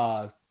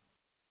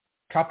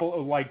couple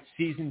of like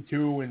season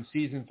 2 and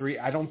season 3.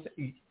 I don't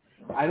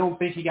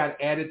think he got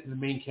added to the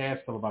main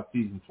cast till about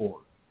season 4.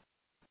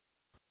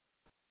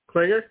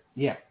 Klinger?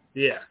 Yeah.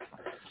 Yeah.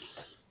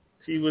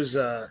 He was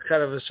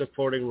kind of a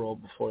supporting role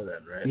before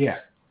then, right?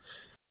 Yeah.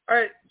 All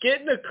right,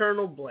 getting to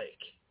Colonel Blake.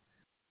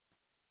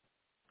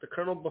 The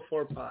Colonel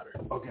before Potter.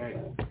 Okay.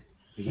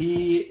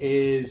 He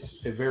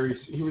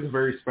was a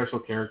very special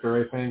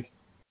character, I think.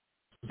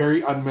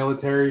 Very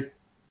unmilitary,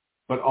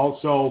 but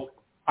also,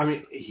 I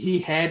mean,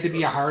 he had to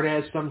be a hard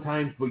ass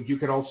sometimes, but you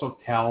could also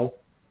tell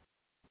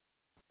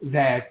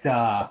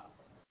that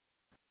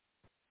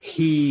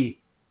he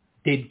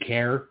did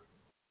care.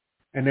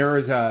 And there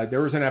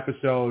was an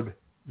episode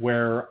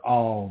where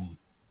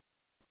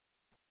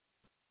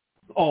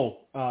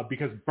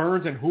because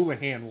Burns and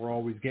Houlihan were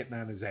always getting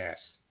on his ass.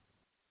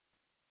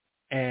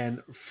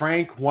 And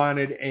Frank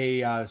wanted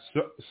a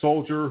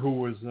soldier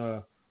who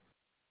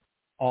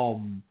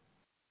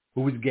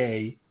was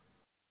gay,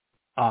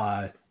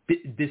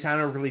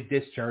 dishonorably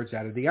discharged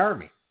out of the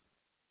army.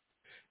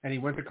 And he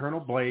went to Colonel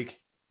Blake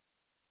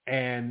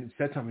and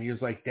said something. He was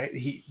like, that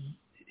he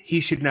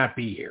should not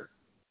be here.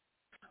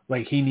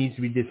 Like, he needs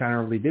to be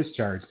dishonorably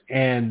discharged.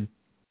 And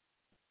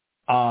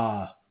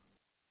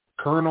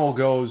Colonel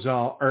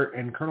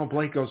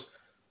Blake goes,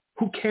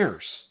 who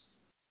cares?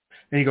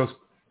 And he goes,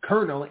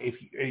 Colonel, if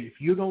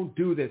you don't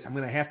do this, I'm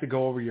going to have to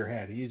go over your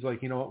head. He's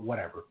like, you know what,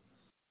 whatever.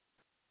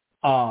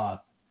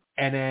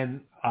 And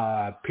then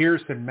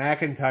Pierce and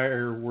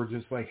McIntyre were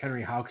just like,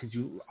 Henry, how could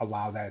you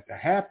allow that to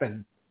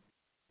happen?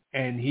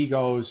 And he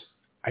goes,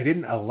 I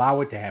didn't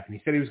allow it to happen. He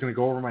said he was going to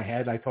go over my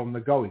head. I told him to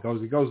go. He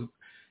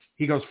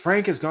goes,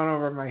 Frank has gone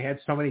over my head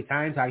so many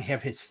times, I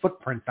have his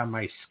footprint on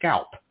my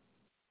scalp.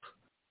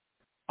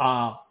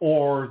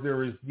 Or there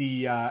was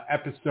the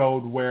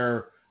episode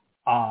where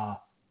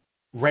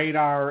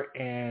Radar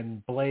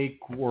and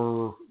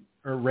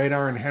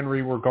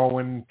Henry were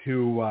going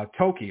to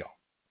Tokyo.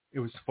 It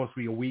was supposed to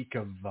be a week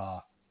of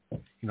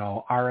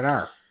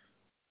R&R.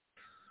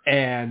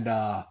 And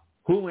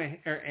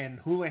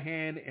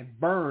Houlihan and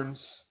Burns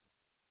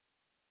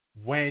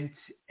went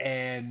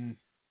and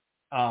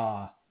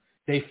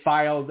they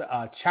filed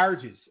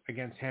charges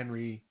against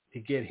Henry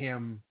to get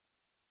him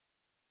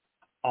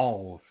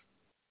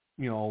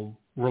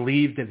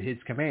relieved of his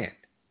command.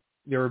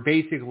 They were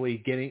basically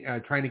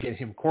trying to get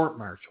him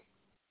court-martialed.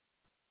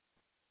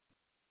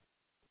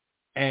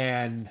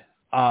 And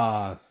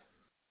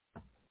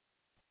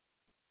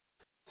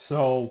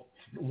so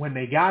when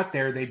they got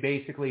there, they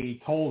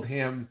basically told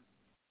him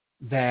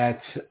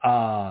that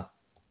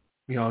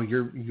you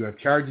have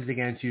charges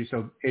against you.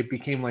 So it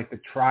became like the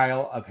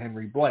trial of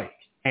Henry Blake.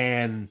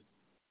 And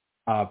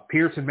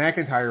Pierce and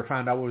McIntyre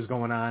found out what was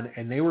going on,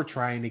 and they were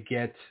trying to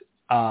get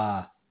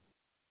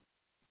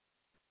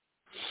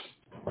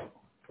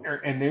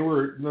and they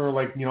were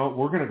like,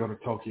 we're going to go to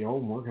Tokyo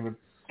and we're going to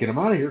get him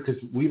out of here because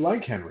we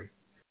like Henry.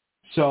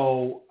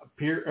 So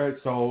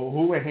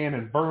Houlihan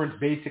and Burns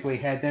basically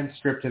had them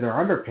stripped to their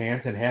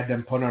underpants and had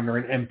them put under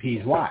an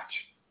MP's watch.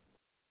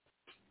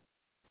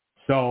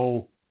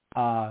 So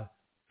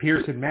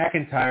Pierce and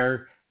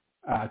McIntyre,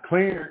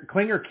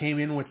 Klinger came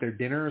in with their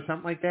dinner or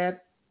something like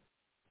that,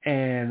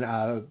 and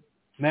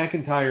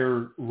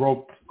McIntyre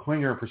wrote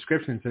Klinger a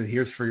prescription and said,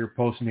 here's for your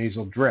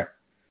post-nasal drip.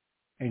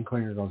 And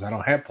Klinger goes, I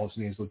don't have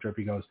post-nasal drip.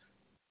 He goes,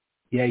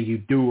 yeah, you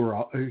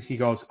do. He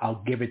goes,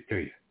 I'll give it to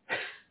you.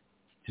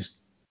 Just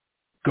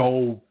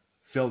go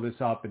fill this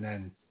up and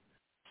then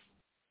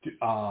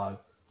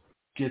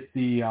get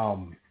the,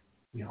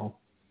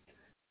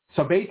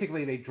 So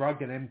basically, they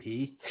drugged an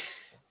MP.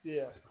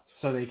 Yeah.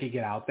 So they could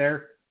get out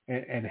there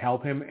and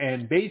help him.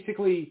 And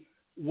basically,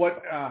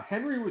 what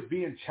Henry was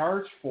being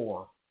charged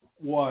for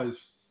was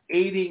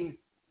aiding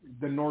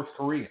the North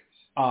Koreans.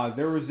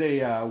 There was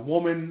a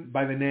woman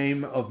by the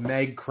name of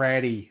Meg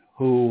Craddy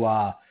who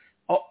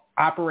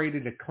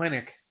operated a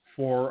clinic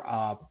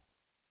for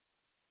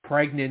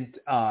pregnant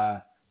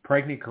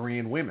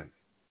Korean women.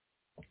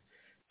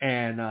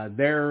 And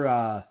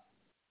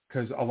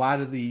because a lot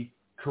of the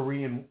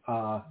pregnant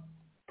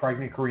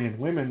Korean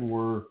women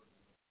were,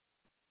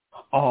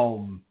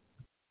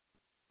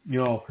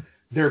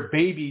 their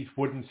babies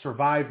wouldn't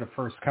survive the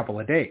first couple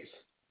of days.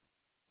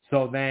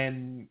 So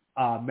then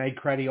Meg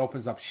Craddy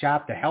opens up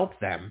shop to help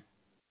them,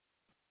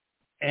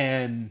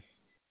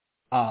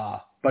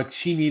 but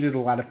she needed a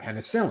lot of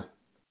penicillin.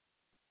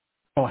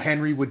 So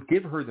Henry would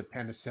give her the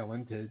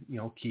penicillin to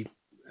keep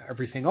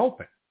everything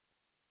open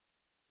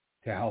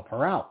to help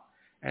her out,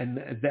 and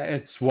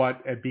that's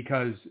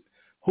because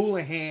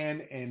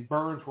Houlihan and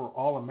Burns were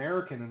all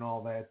American and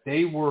all that.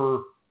 They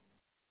were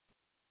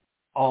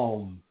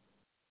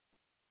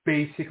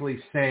basically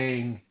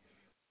saying,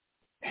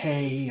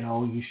 hey,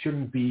 you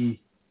shouldn't be,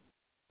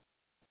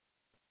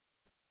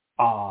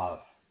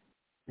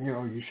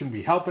 you shouldn't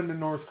be helping the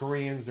North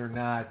Koreans. They're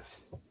not,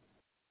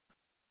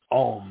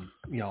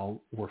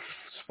 we're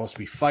supposed to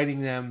be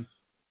fighting them.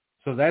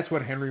 So that's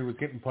what Henry was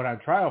getting put on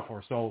trial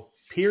for. So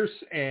Pierce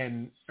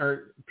and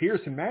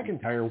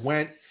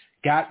McIntyre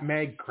got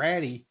Meg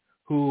Craddy,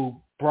 who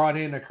brought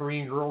in a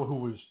Korean girl who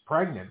was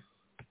pregnant.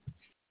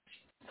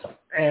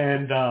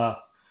 And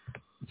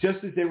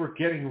just as they were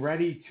getting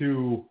ready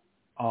to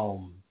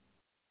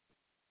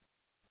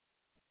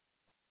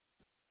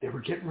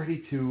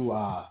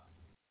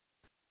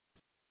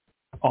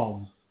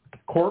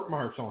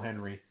court-martial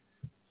Henry,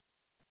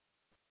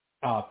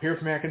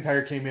 Pierce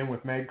McIntyre came in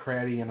with Meg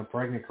Craddy and a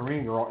pregnant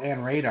Korean girl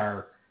and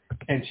Radar,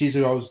 and she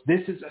goes,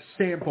 "This is a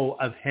sample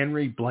of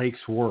Henry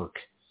Blake's work."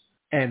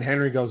 And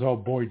Henry goes, "Oh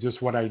boy,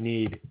 just what I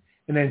need."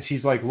 And then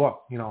she's like,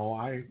 "Look,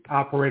 I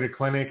operate a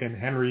clinic, and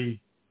Henry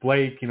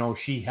Blake,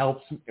 she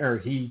helps, or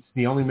he's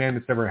the only man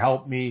that's ever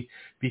helped me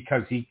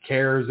because he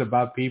cares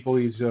about people.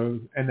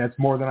 And that's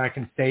more than I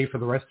can say for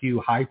the rest of you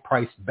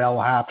high-priced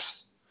bellhops."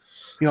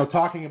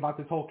 Talking about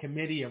this whole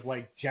committee of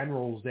like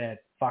generals that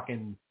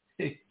fucking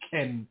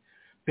can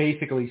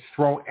basically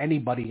throw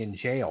anybody in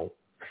jail.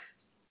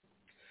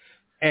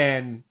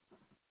 And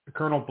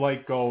Colonel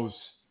Blake goes,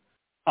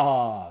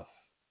 "Can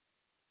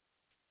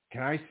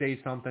I say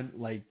something?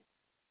 Like,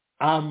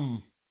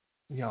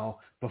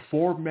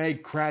 before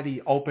Meg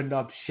Craddy opened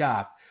up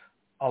shop,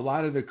 a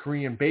lot of the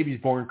Korean babies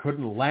born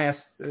wouldn't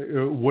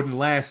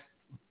last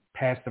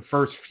past the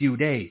first few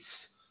days.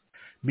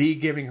 Me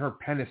giving her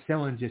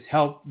penicillin just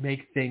helped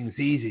make things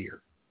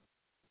easier."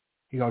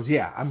 He goes,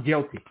 "Yeah, I'm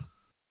guilty.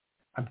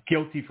 I'm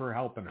guilty for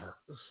helping her.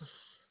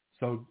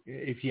 So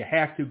if you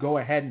have to, go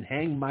ahead and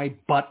hang my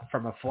butt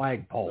from a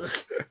flagpole."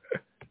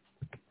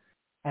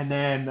 And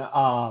then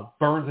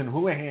Burns and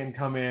Houlihan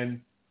come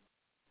in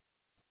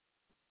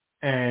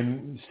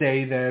and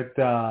say that,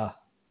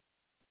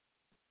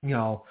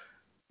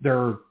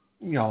 they're,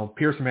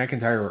 Pierce and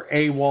McIntyre are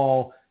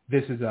AWOL.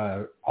 This is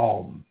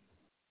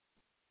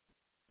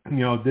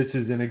this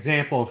is an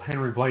example of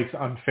Henry Blake's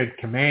unfit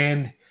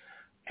command.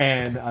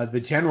 And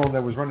the general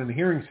that was running the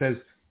hearing says,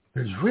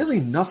 "There's really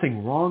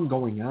nothing wrong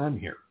going on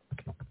here."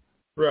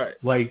 Right.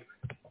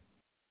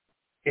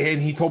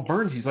 And he told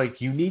Burns, he's like,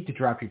 "You need to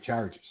drop your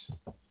charges."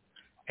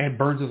 And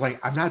Burns is like,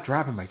 "I'm not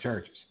dropping my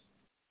charges.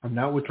 I'm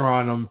not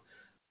withdrawing them.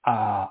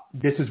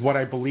 This is what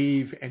I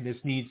believe, and this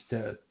needs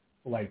to,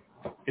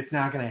 it's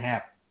not going to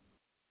happen."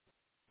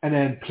 And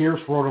then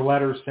Pierce wrote a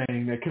letter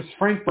saying that, because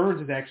Frank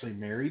Burns is actually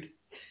married,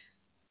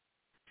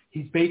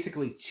 he's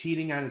basically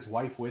cheating on his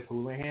wife with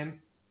Houlihan.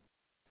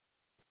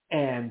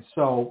 And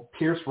so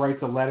Pierce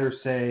writes a letter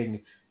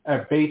saying,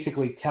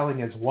 basically telling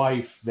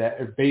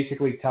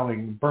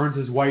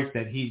Burns' wife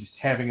that he's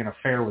having an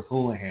affair with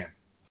Houlihan.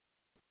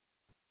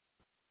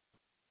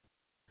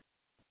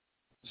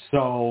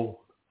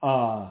 So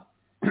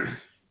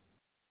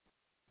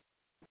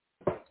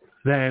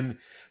then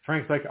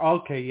Frank's like,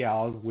 "Okay, yeah,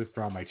 I'll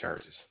withdraw my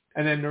charges."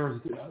 And then there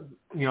was,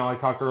 I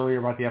talked earlier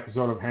about the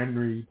episode of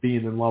Henry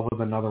being in love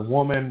with another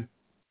woman.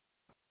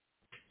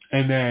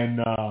 And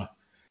then,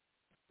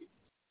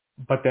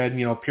 but then,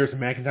 Pierce and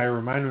McIntyre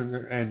reminded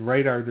her, and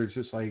Radar, they're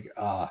just like,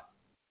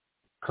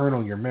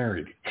 "Colonel, you're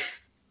married."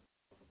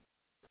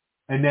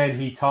 And then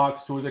he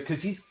talks to her, because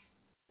he's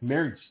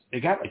married. They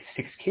got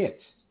 6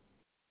 kids.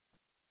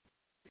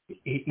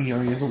 He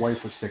has a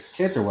wife with 6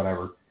 kids or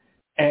whatever.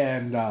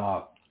 And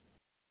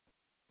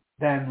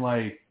then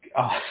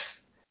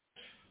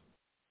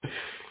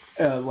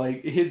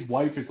his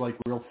wife is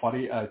real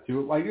funny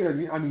too.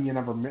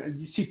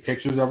 You see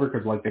pictures of her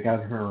because they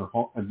got her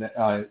home,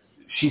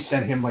 she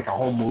sent him a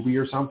whole movie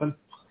or something.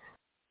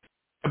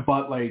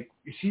 But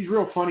she's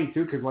real funny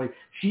too because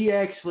she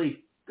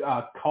actually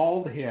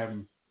called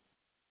him,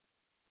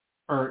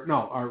 or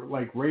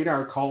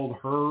Radar called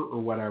her or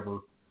whatever.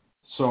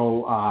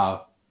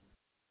 So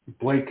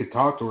Blake could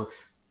talk to her.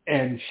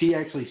 And she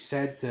actually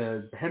said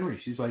to Henry,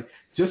 she's like,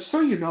 just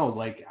so you know,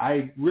 like,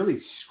 I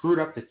really screwed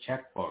up the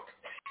checkbook.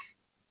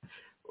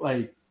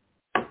 Like,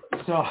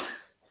 so,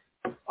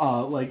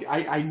 like,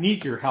 I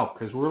need your help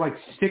because we're like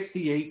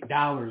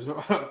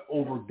 $68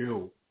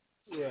 overdue.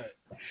 Right.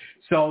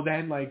 So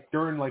then, like,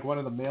 during, like, one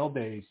of the mail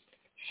days,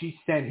 she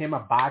sent him a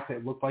box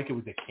that looked like it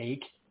was a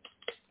cake.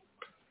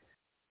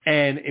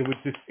 And it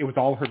was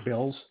all her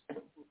bills.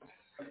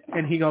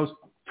 And he goes,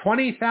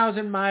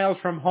 20,000 miles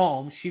from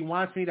home, she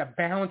wants me to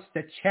balance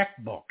the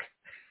checkbook.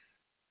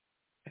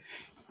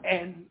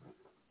 And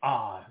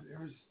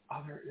there's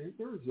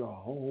a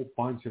whole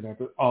bunch of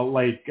episodes.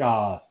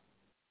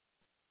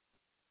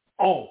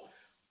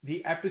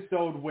 The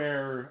episode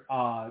where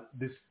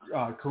this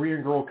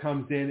Korean girl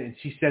comes in and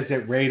she says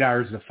that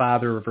Radar's the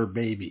father of her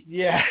baby.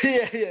 Yeah,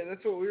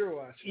 that's what we were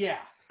watching. Yeah,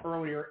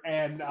 earlier.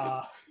 And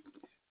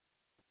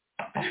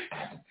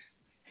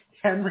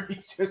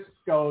Henry just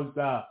goes,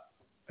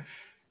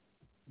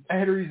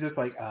 Henry's just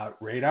like,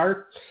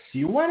 Radar, do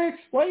you want to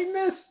explain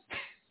this?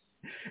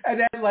 And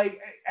then, like,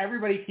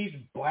 everybody keeps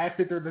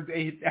blasting through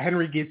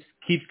Henry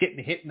keeps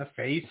getting hit in the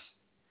face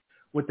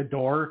with the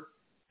door.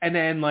 And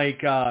then,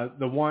 like,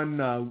 the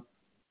one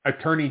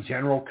attorney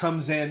general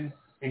comes in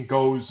and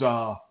goes,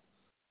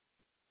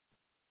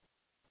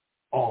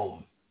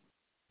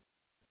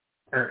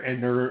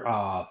 and they're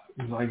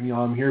like,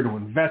 I'm here to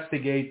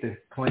investigate the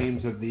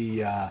claims of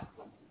the,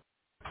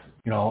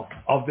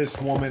 of this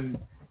woman.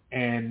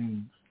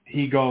 And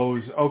he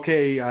goes,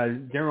 okay,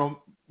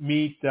 General,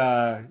 meet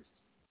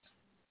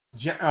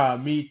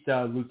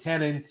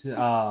Lieutenant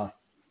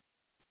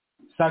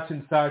such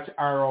and such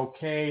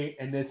ROK,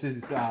 and this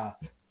is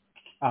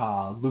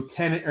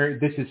Lieutenant, or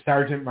this is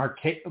Sergeant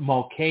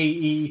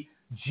Mulcahy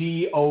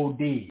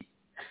GOD.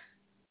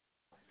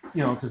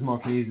 Because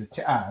Mulcahy is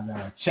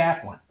the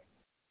chaplain,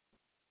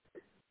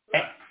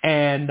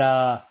 and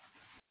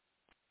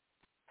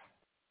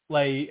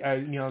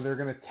they're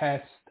gonna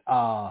test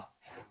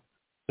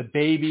the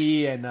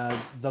baby and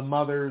the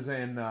mother's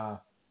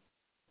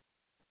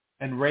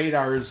and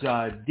Radar's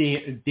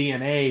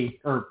DNA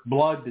or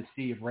blood to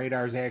see if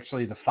Radar's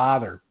actually the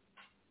father.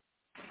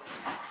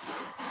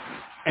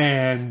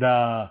 And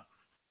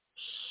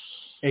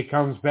it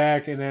comes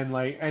back, and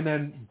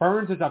then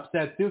Burns is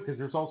upset too because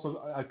there's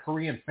also a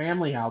Korean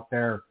family out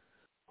there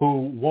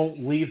who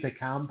won't leave the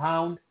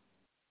compound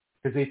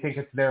because they think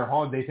it's their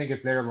home, they think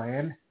it's their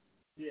land.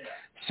 Yeah.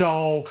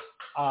 So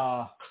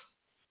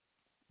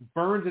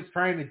Burns is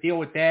trying to deal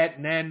with that,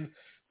 and then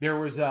there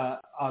was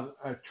a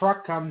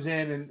truck comes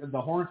in and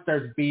the horn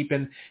starts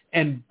beeping,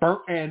 and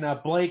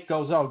Blake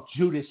goes, "Oh,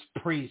 Judas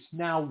Priest,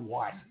 now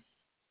what?"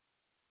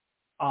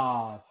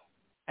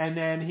 And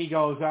then he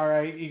goes, "All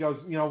right." He goes,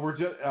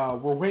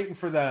 we're waiting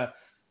for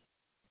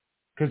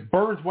because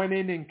Burns went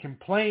in and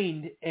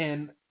complained,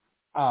 and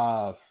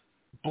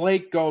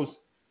Blake goes,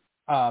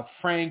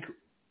 "Frank,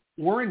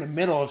 we're in the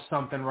middle of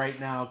something right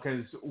now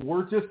because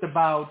we're just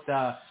about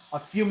a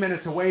few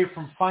minutes away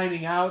from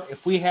finding out if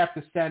we have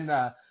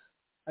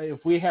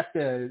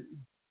to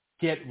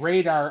get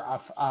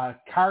Radar a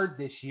card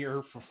this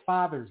year for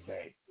Father's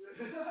Day."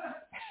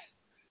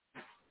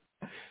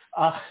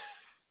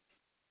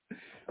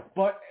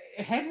 But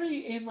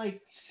Henry, in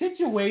like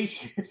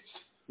situations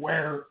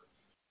where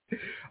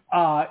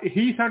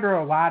he's under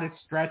a lot of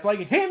stress, like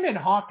him and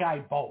Hawkeye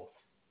both,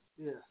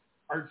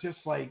 are just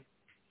like,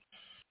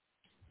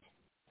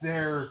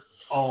 they're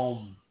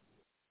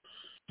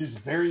just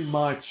very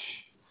much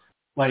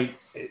like,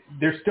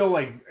 they're still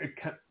like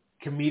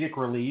comedic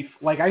relief.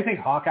 Like, I think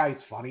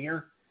Hawkeye's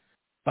funnier,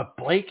 but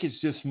Blake is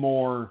just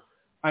more,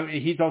 I mean,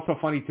 he's also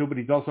funny too, but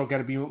he's also got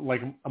to be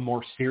like a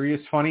more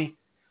serious funny.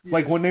 Yeah.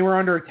 Like when they were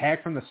under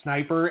attack from the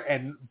sniper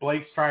and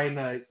Blake's trying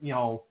to,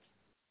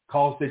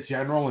 calls the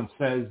general and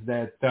says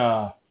that,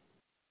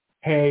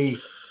 hey,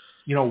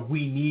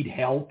 we need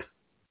help.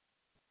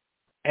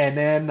 And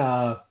then,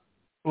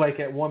 like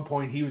at one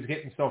point he was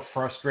getting so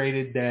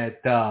frustrated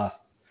that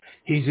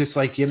he's just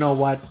like, you know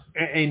what?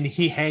 And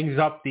he hangs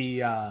up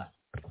the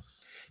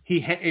he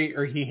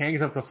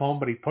hangs up the phone,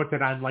 but he puts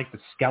it on like the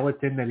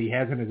skeleton that he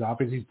has in his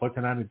office. He puts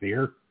it on his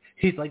ear.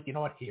 He's like, you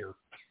know what? Here.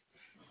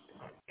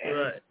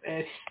 Right.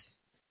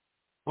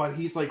 But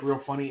he's like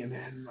real funny. And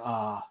then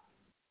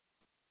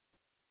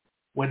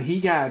when he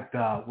got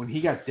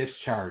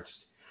discharged,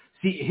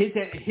 see his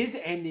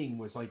ending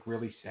was like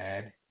really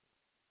sad.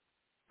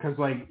 Because,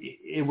 like,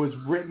 it was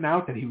written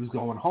out that he was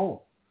going home,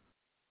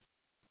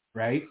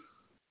 right?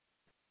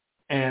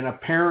 And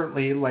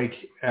apparently, like,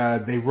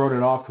 they wrote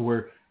it off to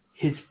where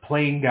his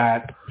plane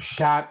got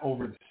shot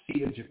over the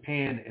Sea of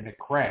Japan and it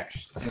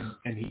crashed,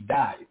 and he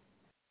died.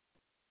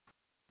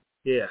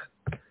 Yeah.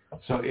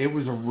 So it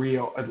was a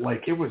real,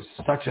 like, it was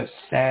such a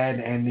sad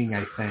ending,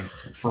 I think,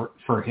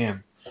 for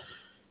him.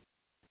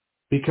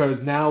 Because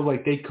now,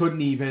 like, they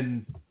couldn't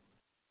even...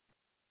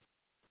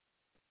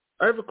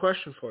 I have a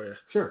question for you.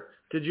 Sure.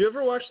 Did you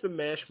ever watch the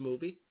M.A.S.H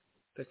movie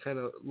that kind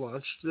of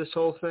launched this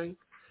whole thing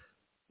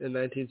in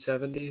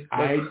 1970?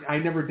 I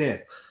never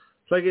did.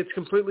 Like, it's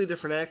completely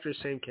different actors,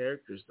 same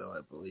characters, though,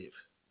 I believe.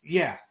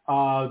 Yeah.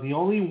 The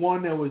only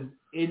one that was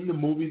in the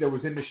movie that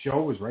was in the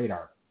show was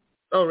Radar.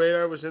 Oh,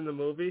 Radar was in the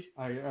movie?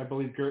 I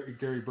believe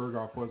Gary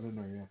Berghoff was in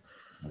there, yeah.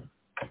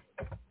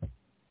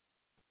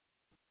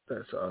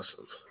 That's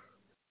awesome.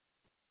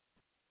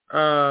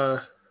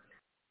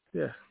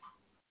 Yeah.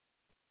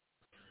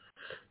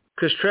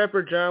 Because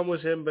Trapper John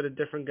was in, but a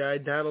different guy.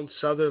 Donald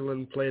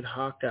Sutherland played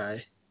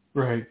Hawkeye.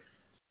 Right.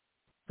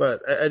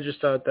 But I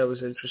just thought that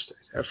was interesting.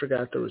 I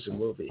forgot there was a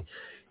movie.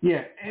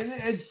 Yeah, and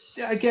it's,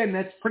 again,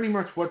 that's pretty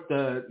much what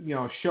the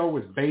show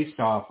was based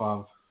off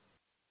of.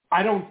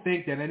 I don't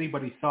think that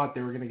anybody thought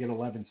they were going to get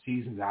 11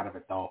 seasons out of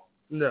it, though.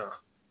 No.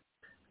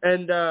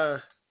 And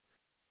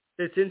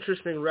it's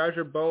interesting,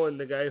 Roger Bowen,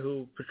 the guy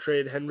who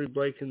portrayed Henry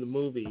Blake in the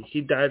movie, he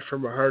died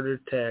from a heart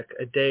attack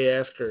a day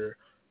after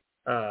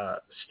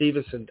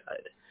Stevenson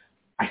died.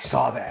 I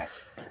saw that.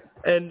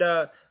 And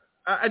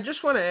I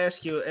just want to ask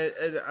you,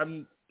 and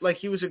I'm like,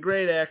 he was a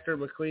great actor.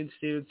 McLean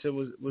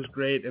Stevenson was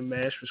great, and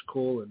M.A.S.H was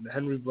cool, and the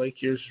Henry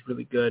Blake years was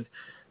really good.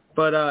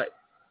 But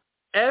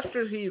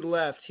after he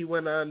left, he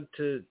went on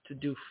to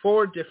do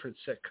 4 different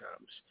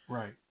sitcoms.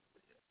 Right.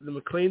 The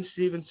McLean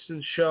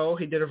Stevenson Show.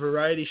 He did a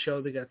variety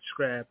show that got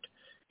scrapped.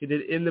 He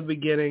did In the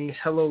Beginning,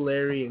 Hello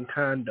Larry, and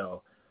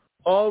Condo.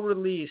 All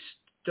released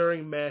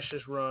during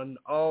M.A.S.H's run.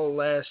 All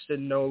lasted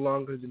no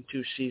longer than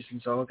 2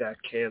 seasons. All got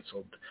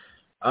canceled.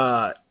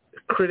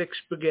 Critics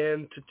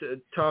began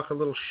to talk a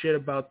little shit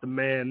about the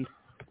man.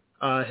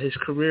 His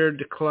career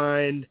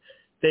declined.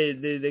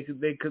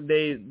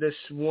 This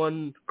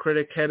one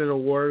critic had an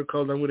award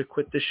called "I'm going to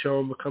quit this show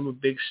and become a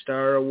big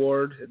star"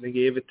 award, and they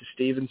gave it to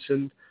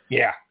Stevenson.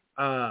 Yeah.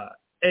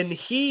 And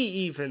he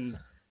even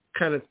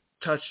kind of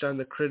touched on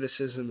the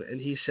criticism,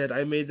 and he said,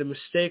 "I made the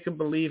mistake of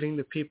believing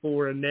that people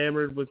were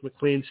enamored with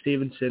McLean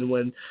Stevenson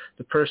when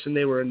the person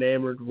they were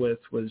enamored with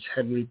was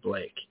Henry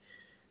Blake."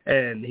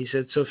 And he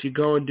said, so if you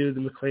go and do the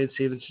McLean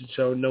Stevenson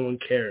show, no one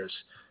cares.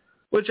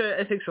 Which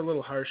I think is a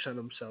little harsh on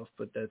himself,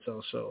 but that's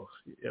also,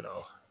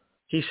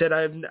 He said,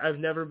 I've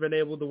never been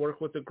able to work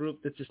with a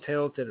group that's as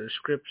talented or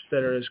scripts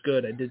that are as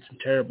good. I did some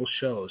terrible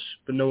shows,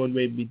 but no one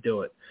made me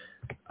do it.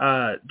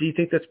 Do you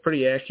think that's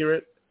pretty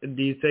accurate? And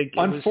do you think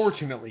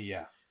Unfortunately,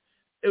 yeah.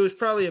 It was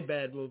probably a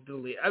bad move to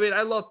leave. I mean,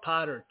 I love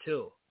Potter,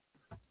 too.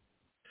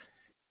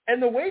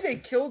 And the way they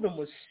killed him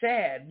was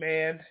sad,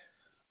 man.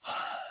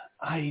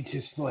 I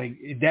just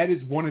that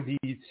is one of the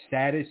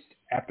saddest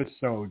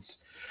episodes.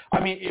 I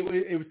mean, it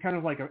was kind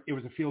of like it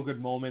was a feel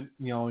good moment.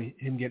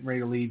 Him getting ready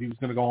to leave. He was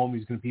going to go home. He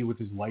was going to be with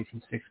his wife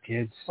and 6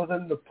 kids. Well,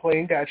 then the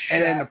plane got shot.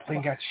 And then the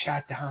plane got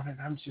shot down, and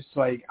I'm just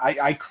like,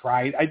 I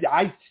cried.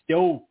 I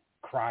still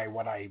cry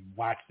when I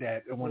watch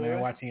that. When I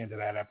watch the end of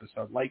that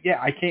episode, I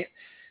can't.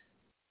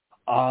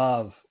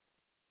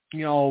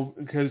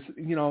 Because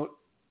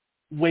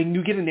when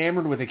you get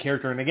enamored with a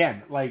character, and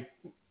again,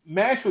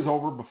 M.A.S.H was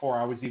over before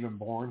I was even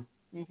born,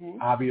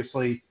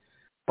 obviously.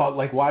 But,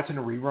 watching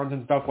the reruns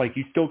and stuff,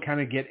 you still kind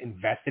of get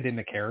invested in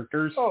the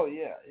characters. Oh,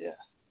 yeah, yeah.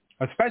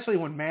 Especially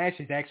when M.A.S.H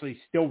is actually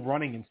still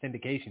running in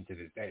syndication to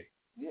this day.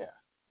 Yeah.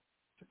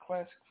 It's a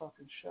classic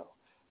fucking show.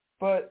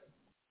 But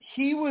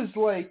he was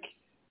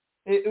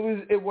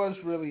it was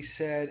really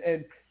sad.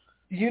 And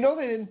they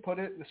didn't put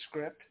it in the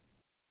script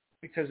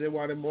because they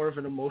wanted more of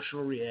an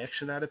emotional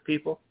reaction out of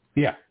people.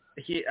 Yeah.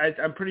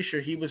 I'm pretty sure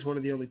he was one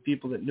of the only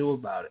people that knew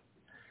about it.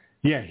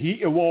 Yeah,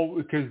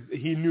 because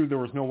he knew there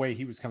was no way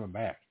he was coming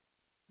back.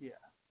 Yeah,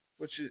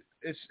 which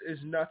is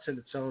nuts in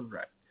its own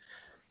right.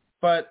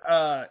 But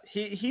how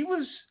did they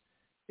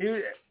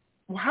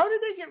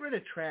get rid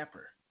of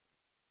Trapper?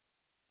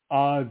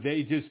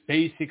 They just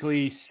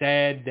basically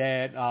said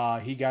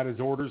that he got his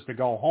orders to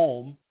go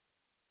home,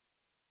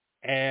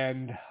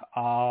 and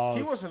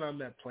he wasn't on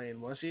that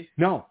plane, was he?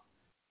 No.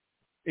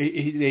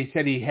 They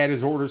said he had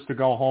his orders to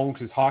go home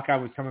because Hawkeye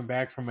was coming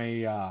back from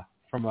a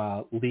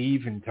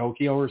leave in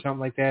Tokyo or something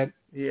like that.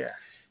 Yeah.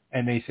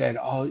 And they said,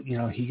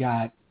 he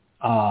got,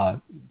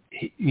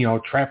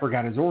 Trapper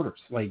got his orders.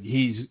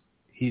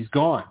 He's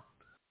gone.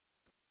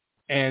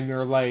 And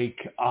they're like,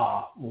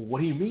 well, what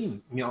do you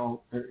mean?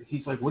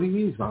 He's like, what do you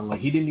mean he's gone?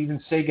 He didn't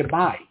even say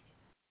goodbye.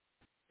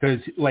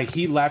 Because,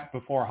 he left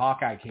before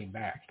Hawkeye came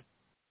back.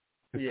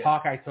 Because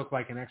Hawkeye took,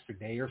 an extra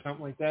day or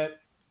something like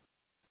that.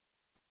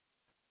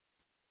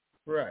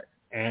 Right.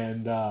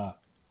 And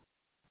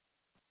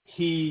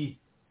he...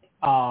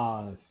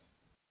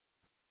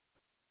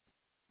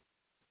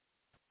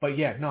 but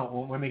yeah,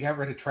 no, when they got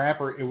rid of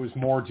Trapper, it was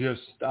more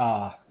just,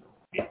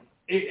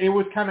 it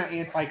was kind of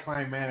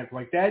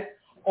anticlimactic. That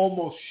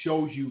almost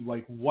shows you,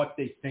 what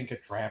they think of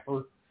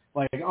Trapper.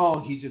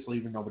 He's just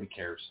leaving, nobody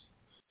cares.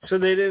 So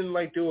they didn't,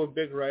 do a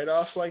big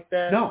write-off like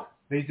that? No,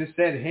 they just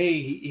said,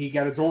 hey, he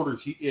got his orders,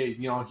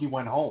 he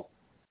went home.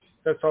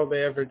 That's all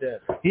they ever did.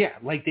 Yeah,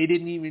 they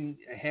didn't even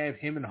have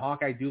him and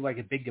Hawkeye do, a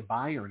big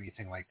goodbye or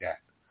anything like that.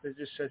 They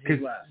just said he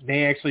left.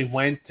 They actually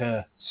went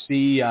to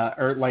see,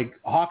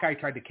 Hawkeye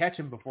tried to catch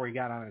him before he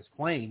got on his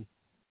plane.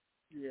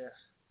 Yes.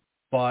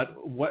 But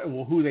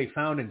who they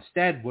found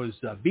instead was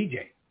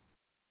BJ.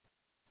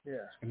 Yeah.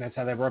 And that's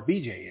how they brought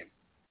BJ in.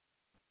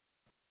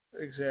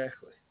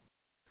 Exactly.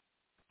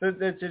 That's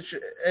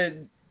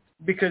and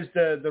because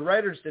the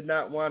writers did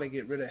not want to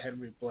get rid of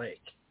Henry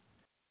Blake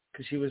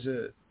because he was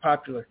a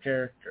popular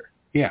character.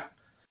 Yeah.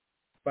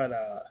 But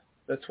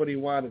that's what he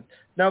wanted.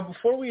 Now,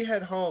 before we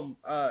head home,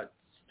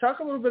 talk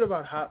a little bit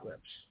about Hot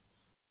Lips.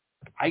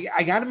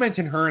 I got to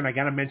mention her, and I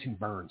got to mention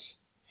Burns.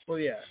 Well,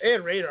 yeah,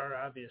 and Radar,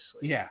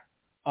 obviously. Yeah.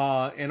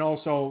 And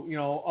also, you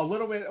know, a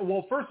little bit.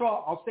 Well, first of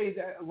all, I'll say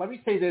that. Let me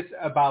say this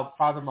about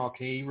Father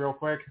Mulcahy real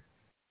quick.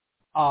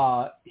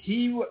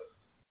 He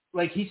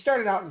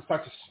started out in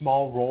such a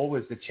small role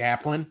as the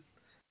chaplain,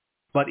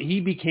 but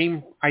he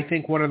became, I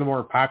think, one of the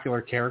more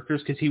popular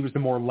characters because he was the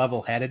more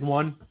level-headed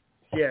one.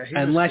 Yeah.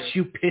 Unless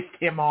you pissed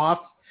him off,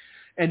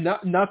 and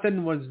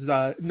nothing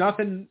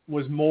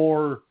was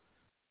more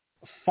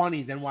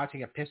funny than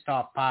watching a pissed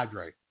off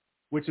Padre.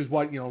 Which is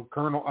what, you know,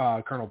 Colonel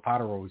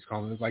Potter always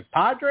called him. It's like,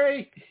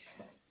 Padre?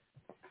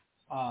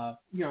 You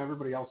know,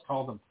 everybody else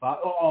called him.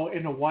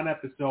 In the one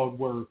episode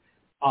where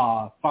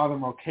Father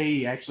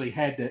Mulcahy actually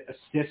had to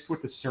assist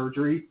with the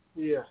surgery.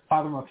 Yeah.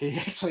 Father Mulcahy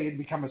actually had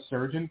become a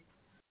surgeon.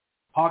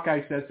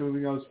 Hawkeye says to him,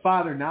 he goes,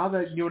 Father, now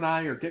that you and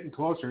I are getting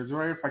closer, is it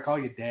right if I call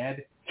you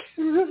Dad?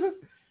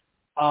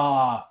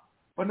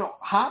 But no,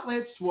 Hot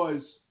Lips she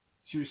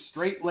was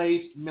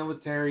straight-laced,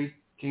 military,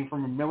 came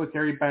from a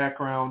military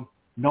background.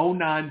 No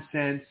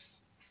nonsense.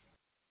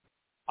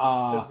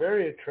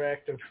 Very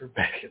attractive for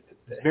back in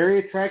the day.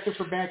 Very attractive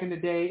for back in the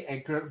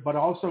day, but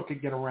also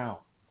could get around.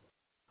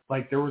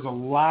 Like, there was a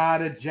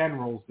lot of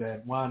generals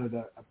that wanted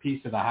a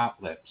piece of the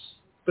Hot Lips.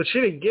 But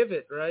she didn't give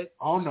it, right?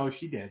 Oh, no,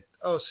 she did.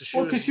 Oh,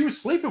 so because she was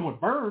sleeping with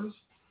Burns.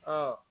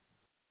 Oh.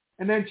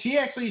 And then she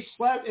actually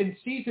slept in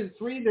season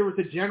 3. There was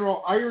a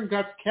General Iron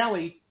Guts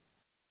Kelly.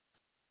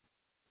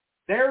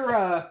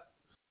 Their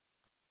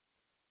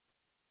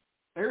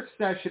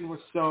session was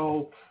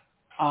so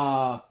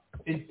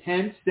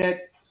intense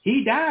that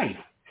he died.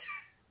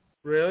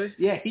 Really?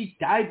 Yeah, he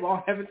died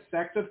while having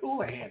sex with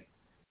Houlihan.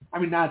 I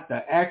mean, not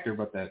the actor,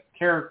 but the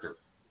character.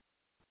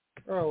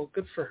 Oh,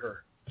 good for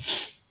her.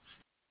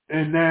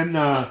 And then,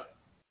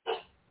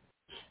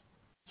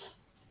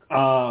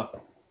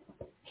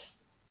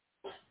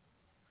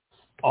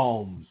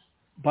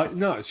 but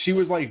no, she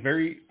was like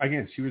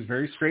she was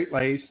very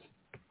straight-laced.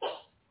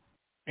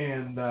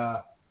 And,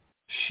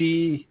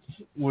 she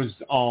was,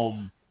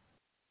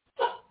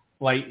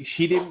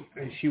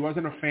 she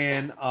wasn't a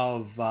fan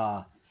of,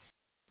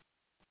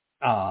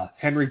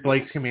 Henry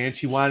Blake's command.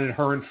 She wanted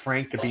her and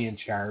Frank to be in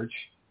charge.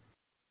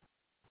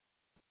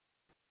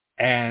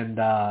 And,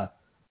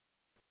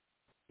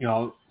 you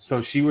know,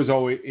 so she was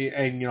always,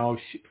 and, you know,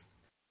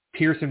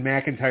 Pearson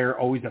McIntyre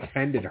always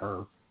offended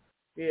her.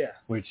 Yeah.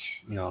 Which,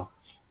 you know,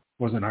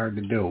 wasn't hard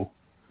to do.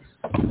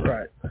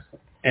 Right.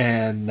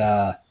 And,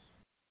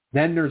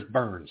 then there's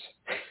Burns.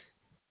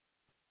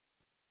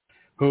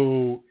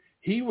 Who,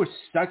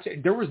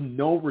 there was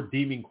no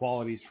redeeming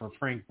qualities for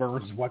Frank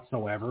Burns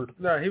whatsoever.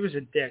 No, he was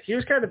a dick. He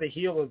was kind of the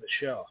heel of the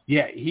show.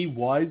 Yeah, he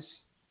was.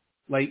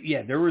 Like,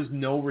 yeah, there was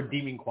no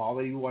redeeming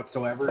quality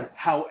whatsoever.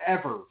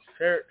 However...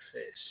 Ferret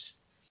face.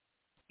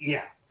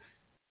 Yeah.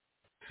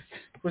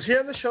 Was he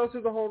on the show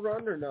through the whole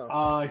run or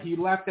no? He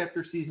left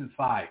after season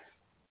 5.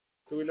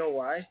 Do we know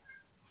why?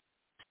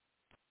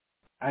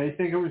 I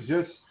think it was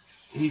just...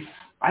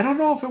 I don't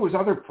know if it was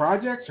other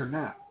projects or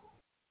not.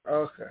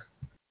 Okay.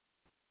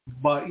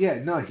 But, yeah,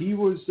 no, he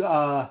was...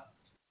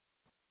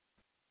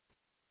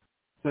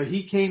 So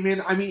he came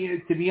in... I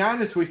mean, to be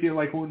honest with you,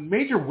 like, when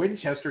Major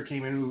Winchester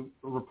came in, who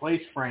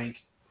replaced Frank,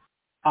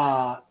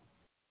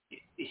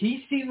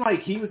 he seemed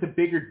like he was a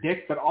bigger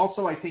dick, but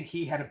also I think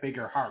he had a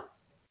bigger heart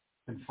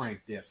than Frank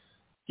did.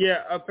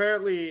 Yeah,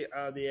 apparently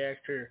the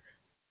actor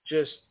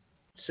just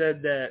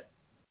said that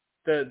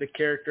the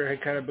character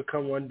had kind of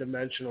become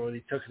one-dimensional, and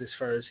he took it as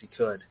far as he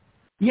could.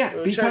 Yeah,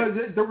 because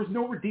there was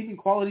no redeeming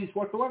qualities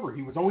whatsoever.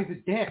 He was always a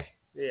dick.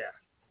 Yeah.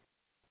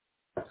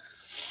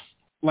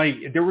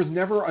 Like, there was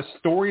never a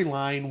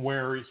storyline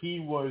where he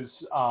was,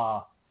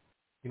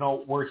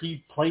 where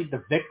he played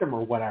the victim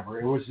or whatever.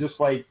 It was just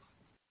like,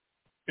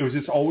 it was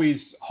just always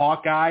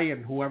Hawkeye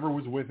and whoever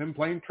was with him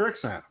playing tricks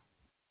on him.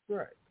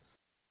 Right.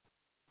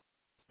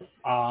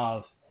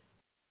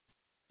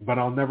 But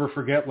I'll never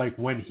forget, like,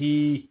 when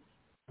he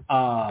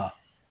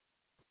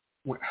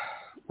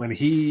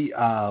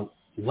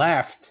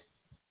left,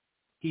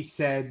 he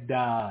said,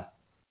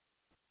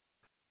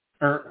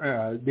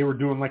 they were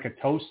doing like a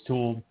toast to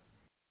him,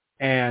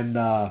 and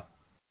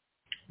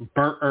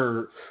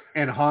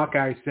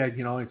Hawkeye said,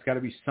 you know, it's got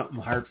to be something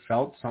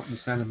heartfelt, something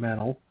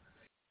sentimental,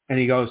 and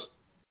he goes,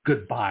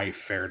 "Goodbye,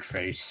 Ferret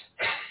Face,"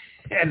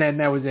 and then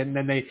that was it. And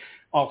then they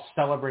all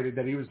celebrated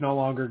that he was no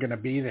longer going to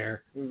be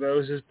there. That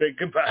was his big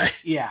goodbye.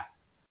 Yeah.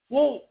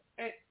 Well,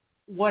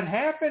 what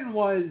happened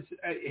was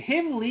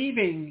him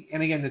leaving,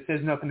 and again, this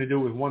has nothing to do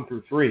with 1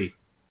 through 3,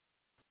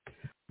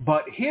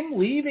 but him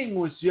leaving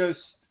was just,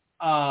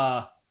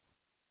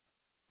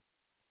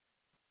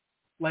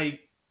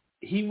 like,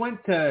 he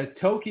went to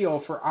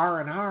Tokyo for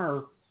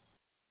R&R,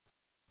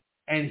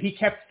 and he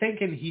kept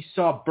thinking he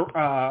saw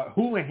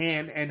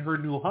Houlihan and her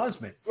new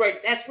husband. Right,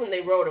 that's when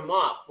they wrote him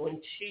off,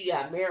 when she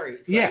got married.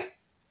 Right? Yeah.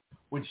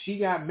 When she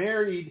got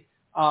married,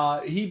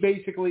 he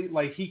basically,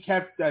 like, he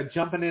kept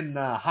jumping in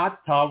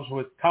hot tubs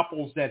with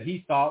couples that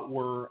he thought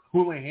were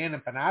Houlihan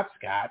and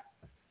Penobscot.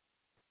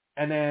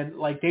 And then,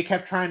 like, they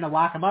kept trying to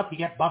lock him up. He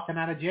kept busting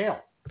out of jail.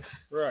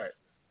 Right.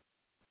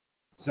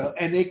 So,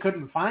 and they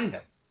couldn't find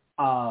him.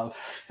 And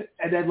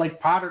then, like,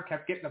 Potter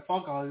kept getting a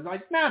phone call. He's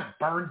like, not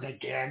Burns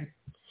again.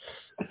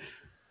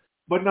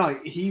 But no,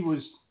 he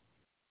was,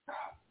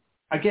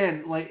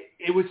 again, like,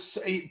 it was,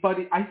 but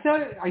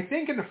I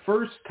think in the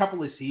first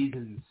couple of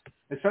seasons,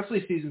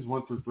 especially seasons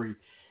 1 through 3,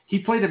 he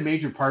played a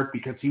major part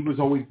because he was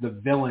always the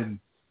villain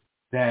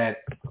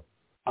that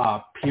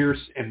Pierce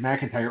and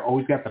McIntyre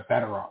always got the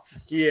better of.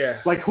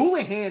 Yeah. Like,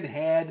 Houlihan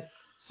had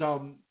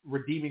some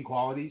redeeming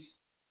qualities.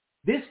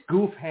 This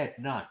goof had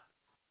none.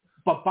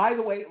 But by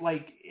the way,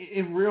 like,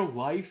 in real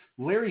life,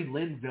 Larry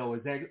Linville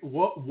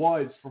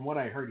was, from what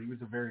I heard, he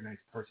was a very nice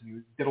person. He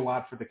did a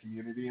lot for the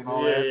community and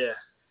all that. Yeah.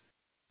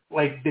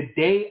 Like, the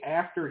day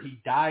after he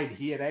died,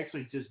 he had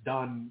actually just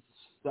done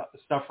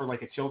stuff for,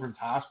 like, a children's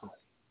hospital.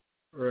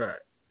 Right.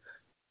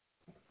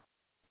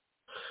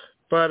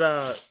 But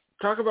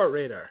talk about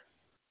Radar.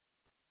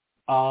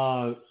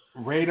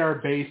 Radar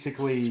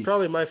basically... He's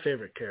probably my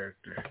favorite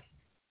character.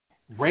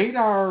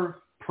 Radar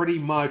pretty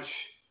much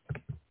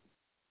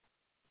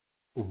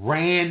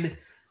ran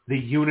the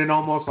unit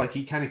almost. Like,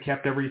 he kind of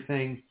kept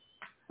everything,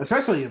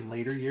 especially in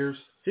later years.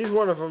 He's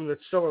one of them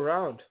that's still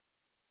around.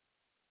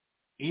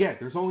 Yeah,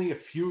 there's only a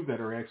few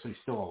that are actually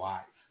still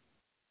alive.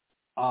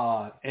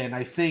 And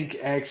I think,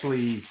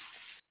 actually,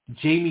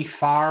 Jamie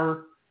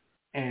Farr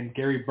and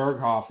Gary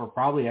Berghoff are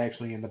probably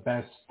actually in the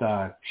best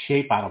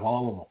shape out of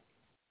all of them.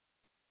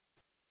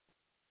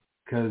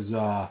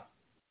 Because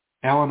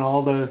Alan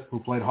Alda, who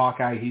played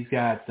Hawkeye, he's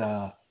got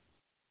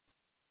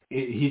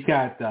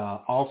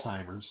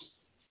Alzheimer's.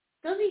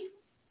 Does he?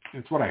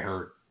 That's what I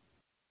heard.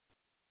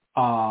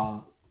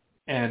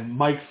 And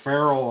Mike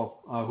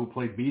Farrell, who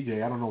played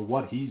BJ, I don't know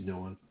what he's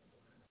doing.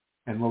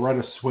 And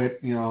Loretta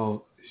Swit,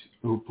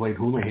 who played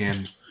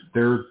Houlihan,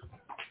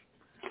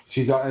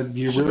 she's been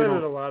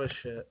in a lot of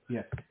shit.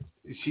 Yeah.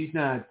 She's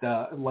not,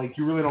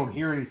 you really don't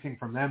hear anything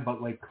from them,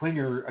 but, like,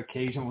 Klinger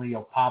occasionally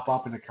will pop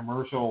up in a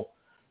commercial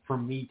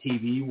from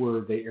MeTV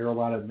where they air a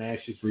lot of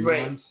M.A.S.H's reruns.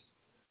 Right.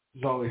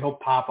 So he'll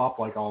pop up,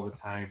 like, all the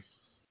time.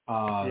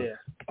 Yeah.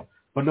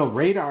 But no,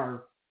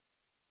 Radar,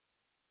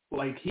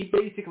 like, he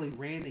basically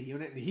ran the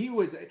unit, and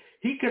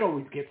he could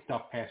always get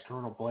stuff past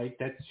Colonel Blake.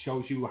 That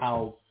shows you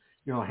how,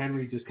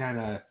 Henry just kind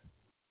of,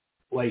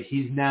 like,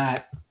 he's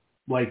not,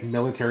 like,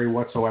 military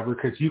whatsoever,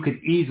 because you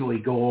could easily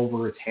go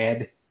over his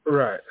head.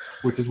 Right.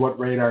 Which is what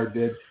Radar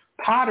did.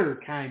 Potter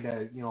kind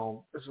of, it's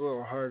a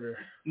little harder.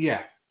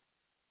 Yeah.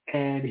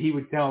 And he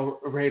would tell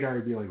Radar,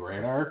 he'd be like,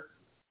 Radar,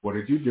 what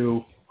did you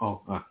do?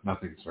 Oh,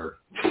 nothing, sir.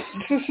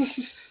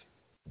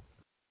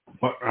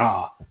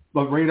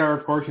 But Radar,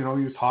 of course, he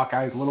was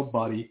Hawkeye's little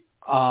buddy.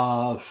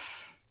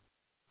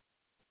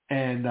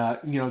 And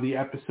the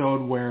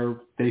episode where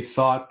they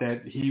thought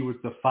that he was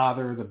the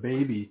father of the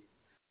baby,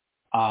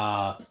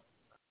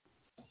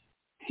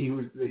 he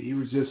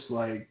was just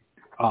like,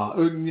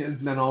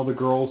 and then all the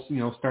girls,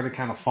 started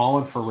kind of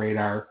falling for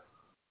Radar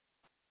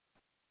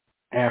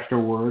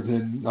afterwards,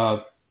 and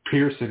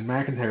Pierce and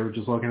McIntyre were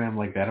just looking at him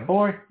like, that a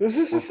boy,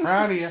 we're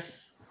proud of you.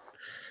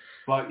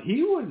 But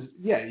he was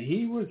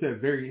a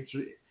very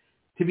interesting,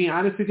 to be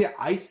honest with you,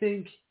 I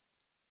think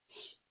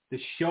the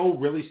show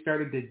really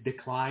started to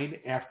decline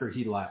after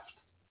he left.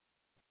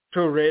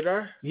 To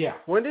Radar? Yeah.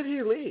 When did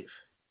he leave?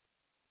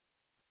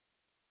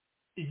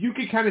 You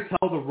could kind of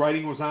tell the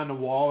writing was on the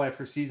wall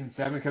after season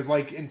 7, because,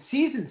 like, in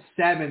season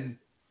 7,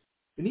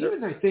 and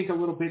even I think a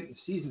little bit in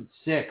season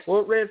 6.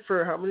 Well, it ran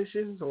for how many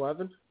seasons?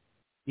 11?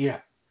 Yeah.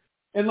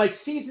 And, like,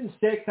 season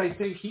 6, I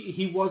think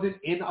he wasn't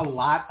in a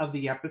lot of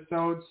the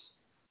episodes.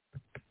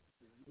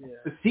 Yeah.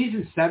 But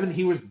season 7,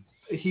 he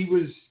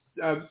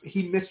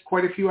missed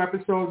quite a few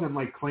episodes, and,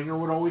 like, Klinger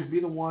would always be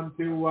the one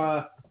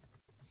to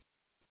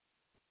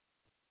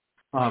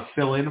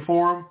fill in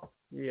for him.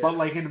 Yeah. But,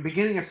 like, in the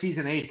beginning of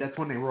season 8, that's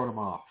when they wrote him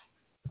off.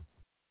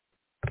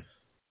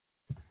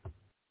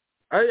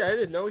 I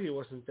didn't know he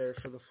wasn't there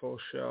for the full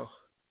show.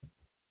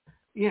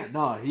 Yeah,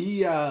 no,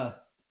 he,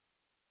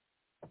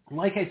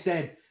 like I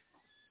said,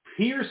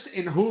 Pierce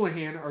and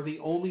Houlihan are the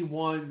only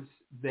ones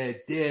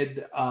that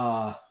did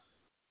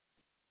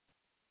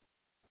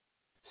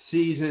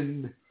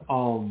season,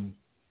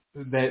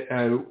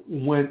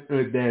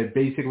 that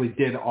basically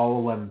did all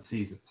 11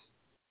 seasons.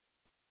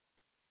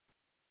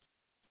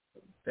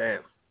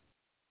 Damn.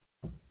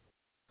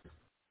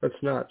 That's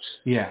nuts.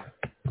 Yeah.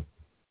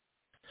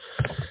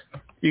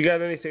 You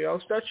got anything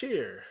else, Dutchie,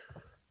 or?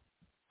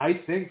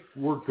 I think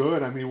we're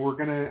good. I mean, we're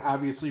going to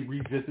obviously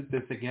revisit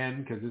this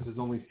again because this is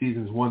only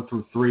seasons 1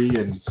 through 3.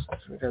 And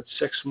we got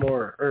 6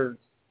 more, or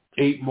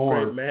 8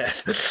 more. Great math.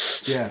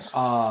 Yeah.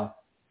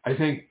 I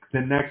think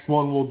the next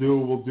one we'll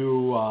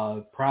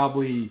do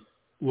probably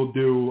we'll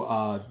do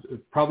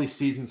probably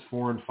seasons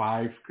 4 and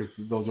 5 because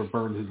those are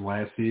Burns'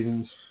 last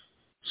seasons.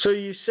 So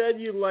you said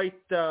you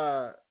liked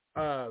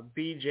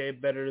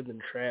BJ better than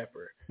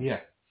Trapper.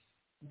 Yeah.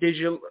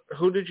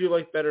 Who did you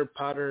like better,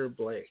 Potter or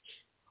Blake?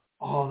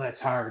 Oh, that's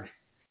hard.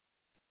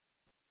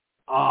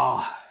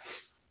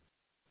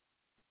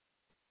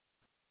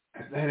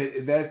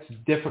 That's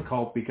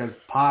difficult because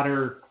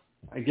Potter,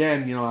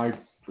 again, I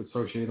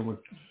associate him with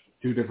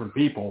two different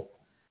people.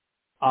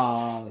 Yeah,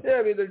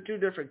 I mean, they're two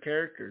different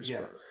characters.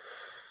 Yeah.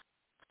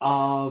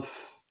 Well,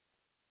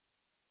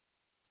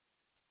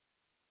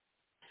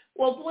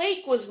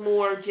 Blake was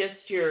more just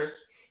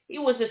he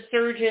was a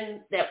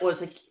surgeon that was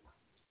a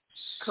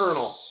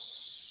colonel.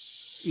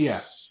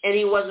 Yeah. And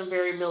he wasn't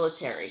very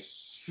military.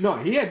 No,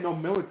 he had no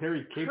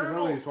military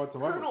capabilities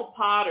whatsoever. Colonel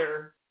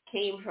Potter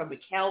came from the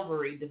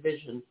cavalry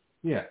division.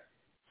 Yeah.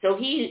 So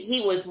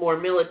he was more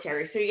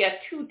military. So you got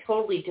two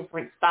totally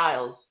different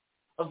styles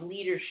of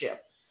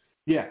leadership.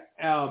 Yeah,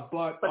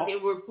 but they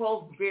were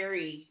both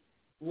very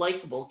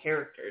likable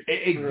characters.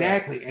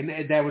 Exactly, and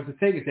that was the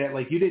thing, is that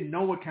you didn't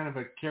know what kind of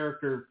a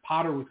character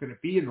Potter was going to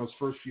be in those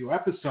first few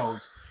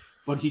episodes,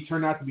 but he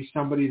turned out to be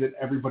somebody that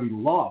everybody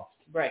loved.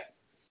 Right.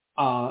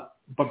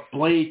 But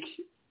Blake,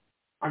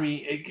 I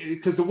mean,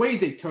 because the way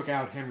they took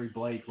out Henry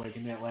Blake,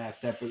 in that last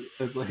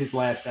his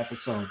last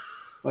episode,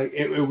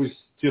 it was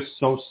just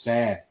so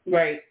sad.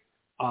 Right.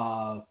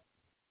 So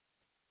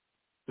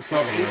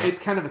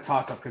it's kind of a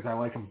toss-up because I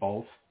like them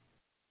both.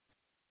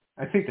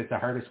 I think that's the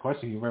hardest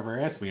question you've ever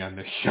asked me on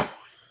this show.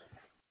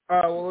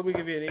 Well, let me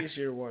give you an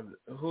easier one.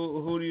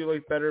 Who do you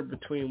like better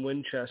between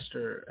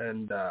Winchester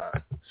and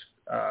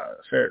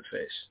Ferret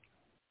Face?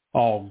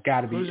 Oh,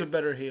 gotta be. Who's a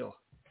better heel?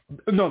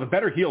 No, the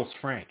better heel's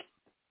Frank,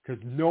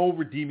 because no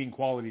redeeming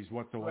qualities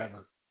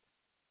whatsoever.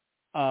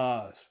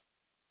 Right.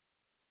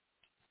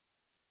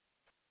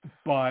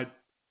 But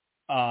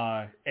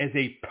as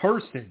a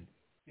person,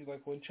 you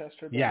like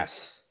Winchester better? Yes.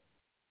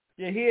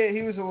 Yeah,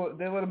 he was.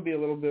 They let him be a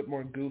little bit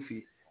more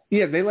goofy.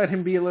 Yeah, they let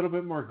him be a little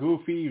bit more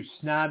goofy. He was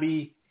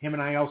snobby. Him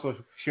and I also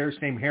share the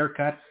same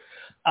haircut.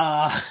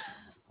 Well,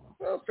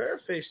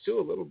 Fairface too,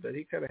 a little bit.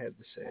 He kind of had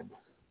the same.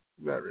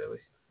 Not really.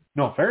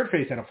 No,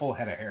 Fairface had a full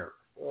head of hair.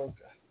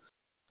 Okay.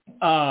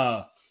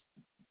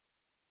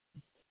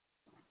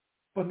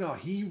 But no,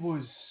 he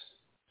was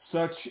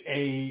such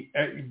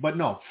but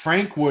no,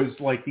 Frank was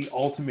like the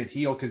ultimate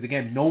heel because,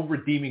 again, no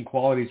redeeming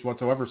qualities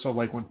whatsoever. So,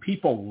 when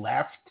people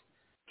left,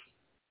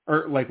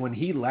 or when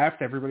he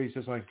left, everybody's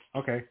just like,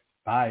 okay,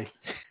 bye.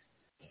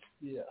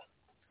 Yeah.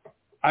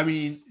 I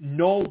mean,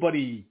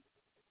 nobody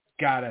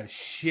got a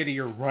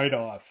shittier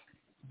write-off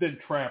than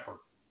Trapper.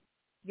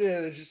 Yeah,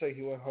 it's just like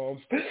he went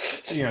home.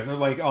 Yeah, they're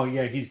like, oh,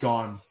 yeah, he's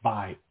gone.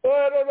 Bye. Well,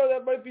 I don't know.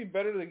 That might be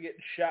better than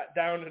getting shot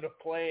down in a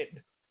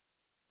plane.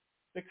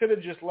 They could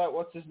have just let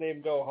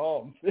what's-his-name go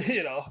home,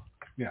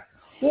 Yeah.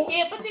 Well,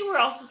 yeah, but they were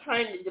also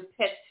trying to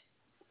depict,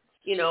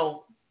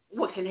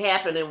 what can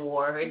happen in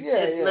war.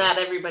 Not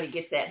everybody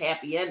gets that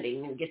happy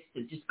ending and gets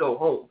to just go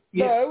home.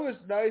 Yeah. No, it was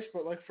nice,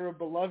 but for a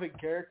beloved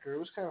character, it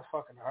was kind of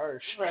fucking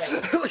harsh. Right.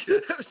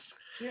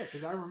 Yeah,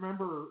 because I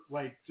remember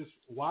just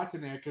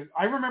watching that. Because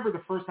I remember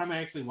the first time I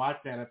actually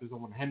watched that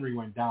episode when Henry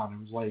went down. It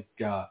was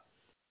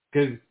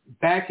because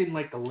back in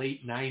the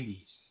late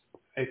 '90s,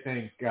 I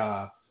think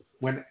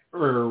when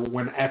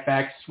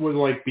FX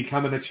was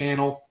becoming a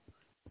channel,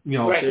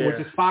 right. which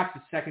is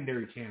Fox's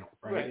secondary channel,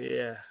 right?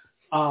 Yeah.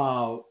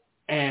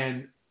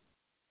 And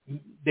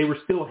they were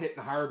still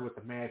hitting hard with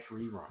the M.A.S.H.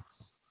 reruns.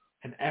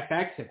 And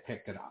FX had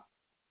picked it up.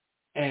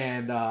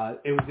 And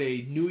it was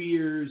a New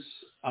Year's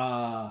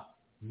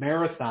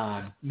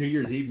marathon, New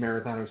Year's Eve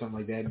marathon or something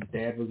like that. And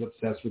Dad was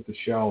obsessed with the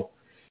show.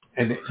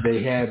 And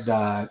they had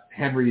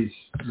Henry's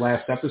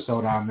last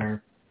episode on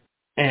there.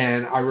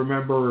 And I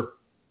remember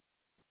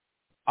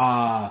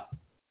Dad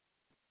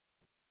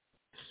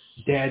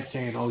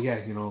saying, oh, yeah,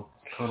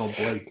 Colonel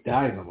Blake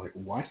died. And I'm like,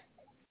 what?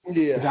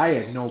 Yeah. Because I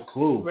had no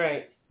clue.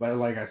 Right. But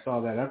I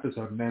saw that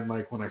episode, and then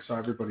when I saw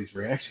everybody's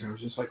reaction, I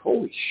was just like,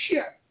 holy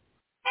shit.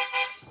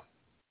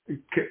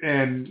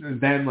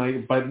 And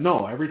then but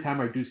no, every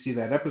time I do see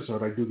that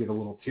episode, I do get a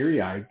little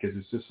teary-eyed because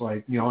it's just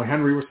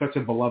Henry was such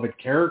a beloved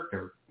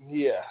character.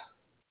 Yeah.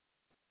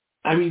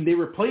 I mean, they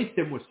replaced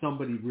him with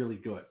somebody really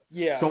good.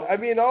 Yeah. So, I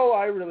mean, all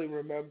I really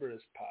remember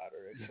is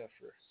Potter, except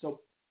for... So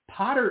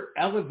Potter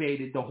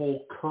elevated the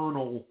whole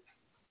Colonel...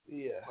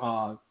 Yeah.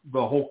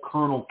 The whole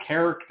Colonel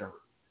character.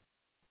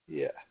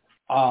 Yeah.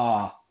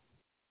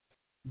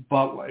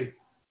 But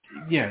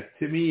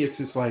to me, it's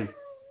just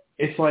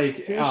it's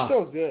he was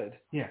still good.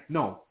 Yeah,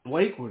 no,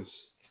 Blake was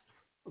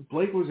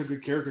a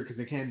good character because,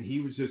 again,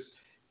 he was just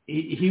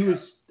he was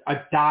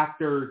a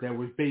doctor that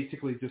was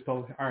basically just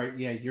all right.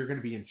 Yeah, you're going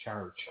to be in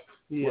charge.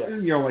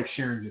 Yeah, like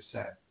Sharon just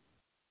said.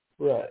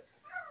 Right.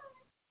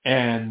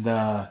 And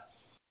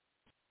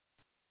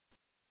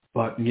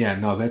but yeah,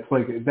 no, that's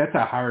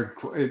a hard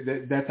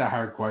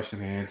question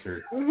to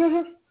answer.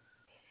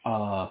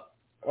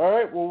 All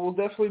right, well, we'll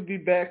definitely be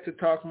back to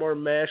talk more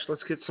M.A.S.H.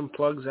 Let's get some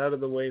plugs out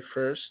of the way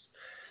first.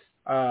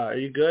 Are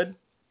you good?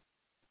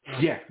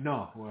 Yeah,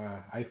 no,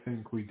 I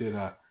think we did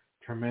a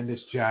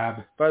tremendous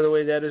job. By the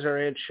way, that is our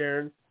Aunt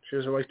Sharon. She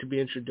doesn't like to be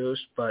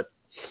introduced, but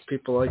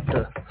people like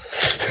to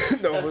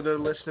know who they're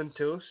listening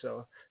to,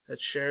 so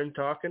that's Sharon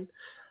talking.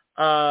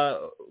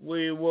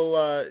 We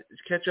will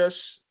catch us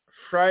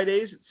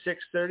Fridays at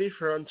 6:30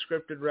 for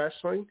Unscripted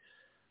Wrestling.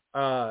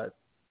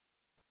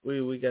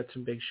 We got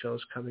some big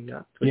shows coming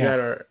up. We got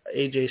our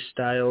AJ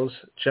Styles,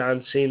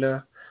 John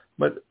Cena.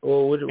 But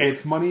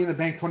it's Money in the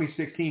Bank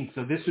 2016.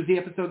 So this was the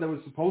episode that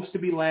was supposed to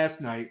be last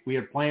night. We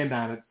had planned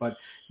on it, but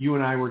you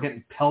and I were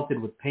getting pelted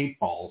with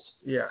paintballs.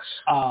 Yes.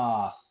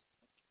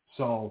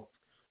 So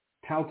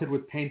pelted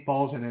with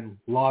paintballs and then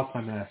lost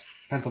on the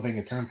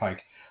Pennsylvania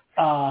Turnpike.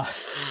 So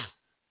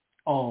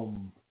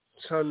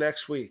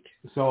next week.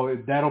 So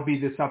that'll be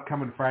this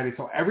upcoming Friday.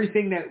 So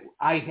everything that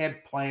I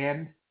had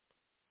planned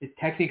is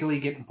technically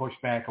getting pushed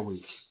back a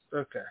week.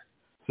 Okay.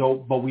 So,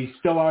 but we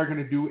still are going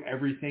to do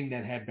everything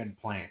that had been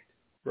planned.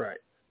 Right.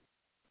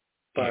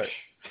 But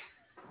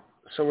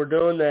so we're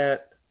doing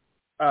that.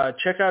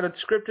 Check out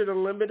Unscripted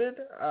Unlimited.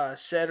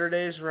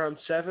 Saturdays around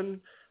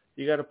 7.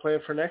 You got a plan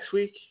for next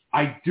week?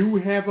 I do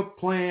have a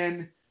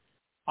plan.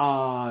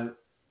 The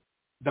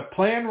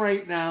plan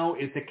right now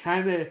is to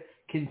kind of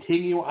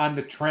continue on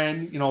the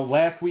trend. You know,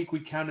 last week we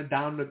counted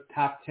down the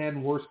top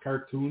 10 worst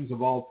cartoons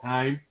of all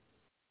time.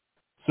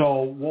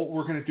 So what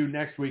we're going to do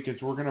next week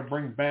is we're going to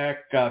bring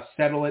back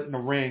Settle It in the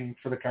Ring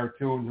for the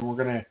cartoons, and we're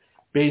going to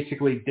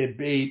basically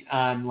debate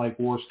on like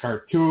worst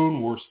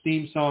cartoon, worst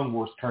theme song,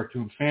 worst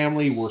cartoon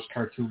family, worst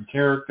cartoon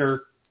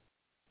character.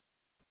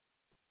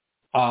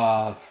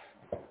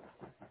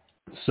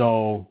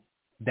 So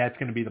that's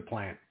going to be the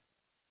plan.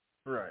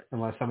 Right.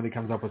 Unless somebody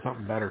comes up with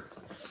something better.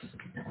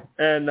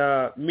 And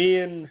me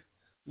and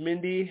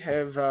Mindy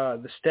have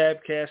the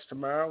Stabcast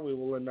tomorrow. We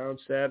will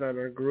announce that on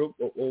our group,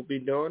 what we'll be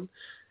doing.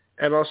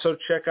 And also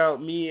check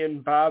out me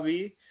and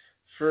Bobby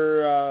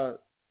for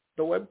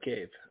the Web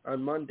Cave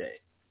on Monday.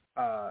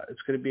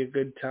 It's going to be a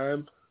good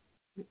time.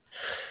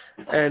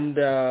 And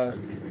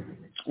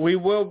we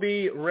will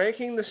be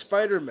ranking the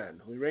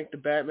Spider-Men. We ranked the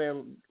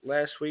Batman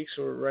last week,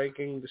 so we're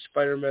ranking the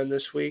Spider-Men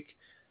this week.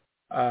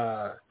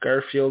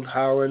 Garfield,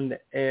 Holland,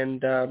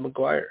 and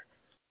Maguire.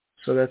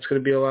 So that's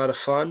going to be a lot of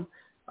fun.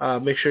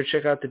 Make sure to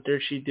check out the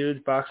Dirt Sheet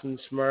Dudes, Boxing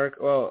Smart,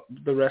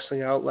 the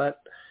Wrestling Outlet,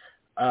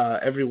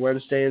 every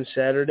Wednesday and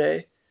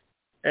Saturday.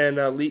 And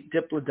Elite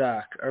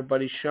Diplodoc, our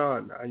buddy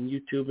Shawn, on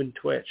YouTube and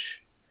Twitch.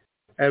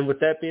 And with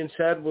that being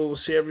said, we will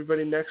see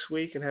everybody next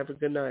week, and have a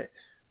good night.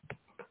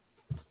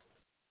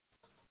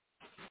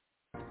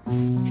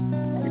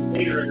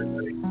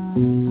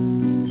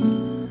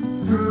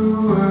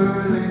 Through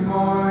early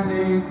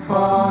morning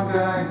fog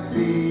I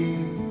see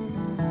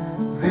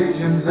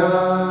visions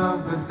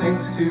of the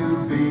things to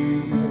be,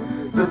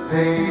 the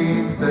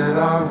pains that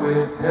are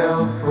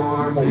withheld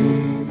for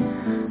me.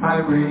 I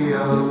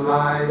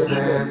realize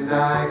and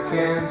I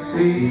can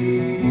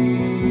see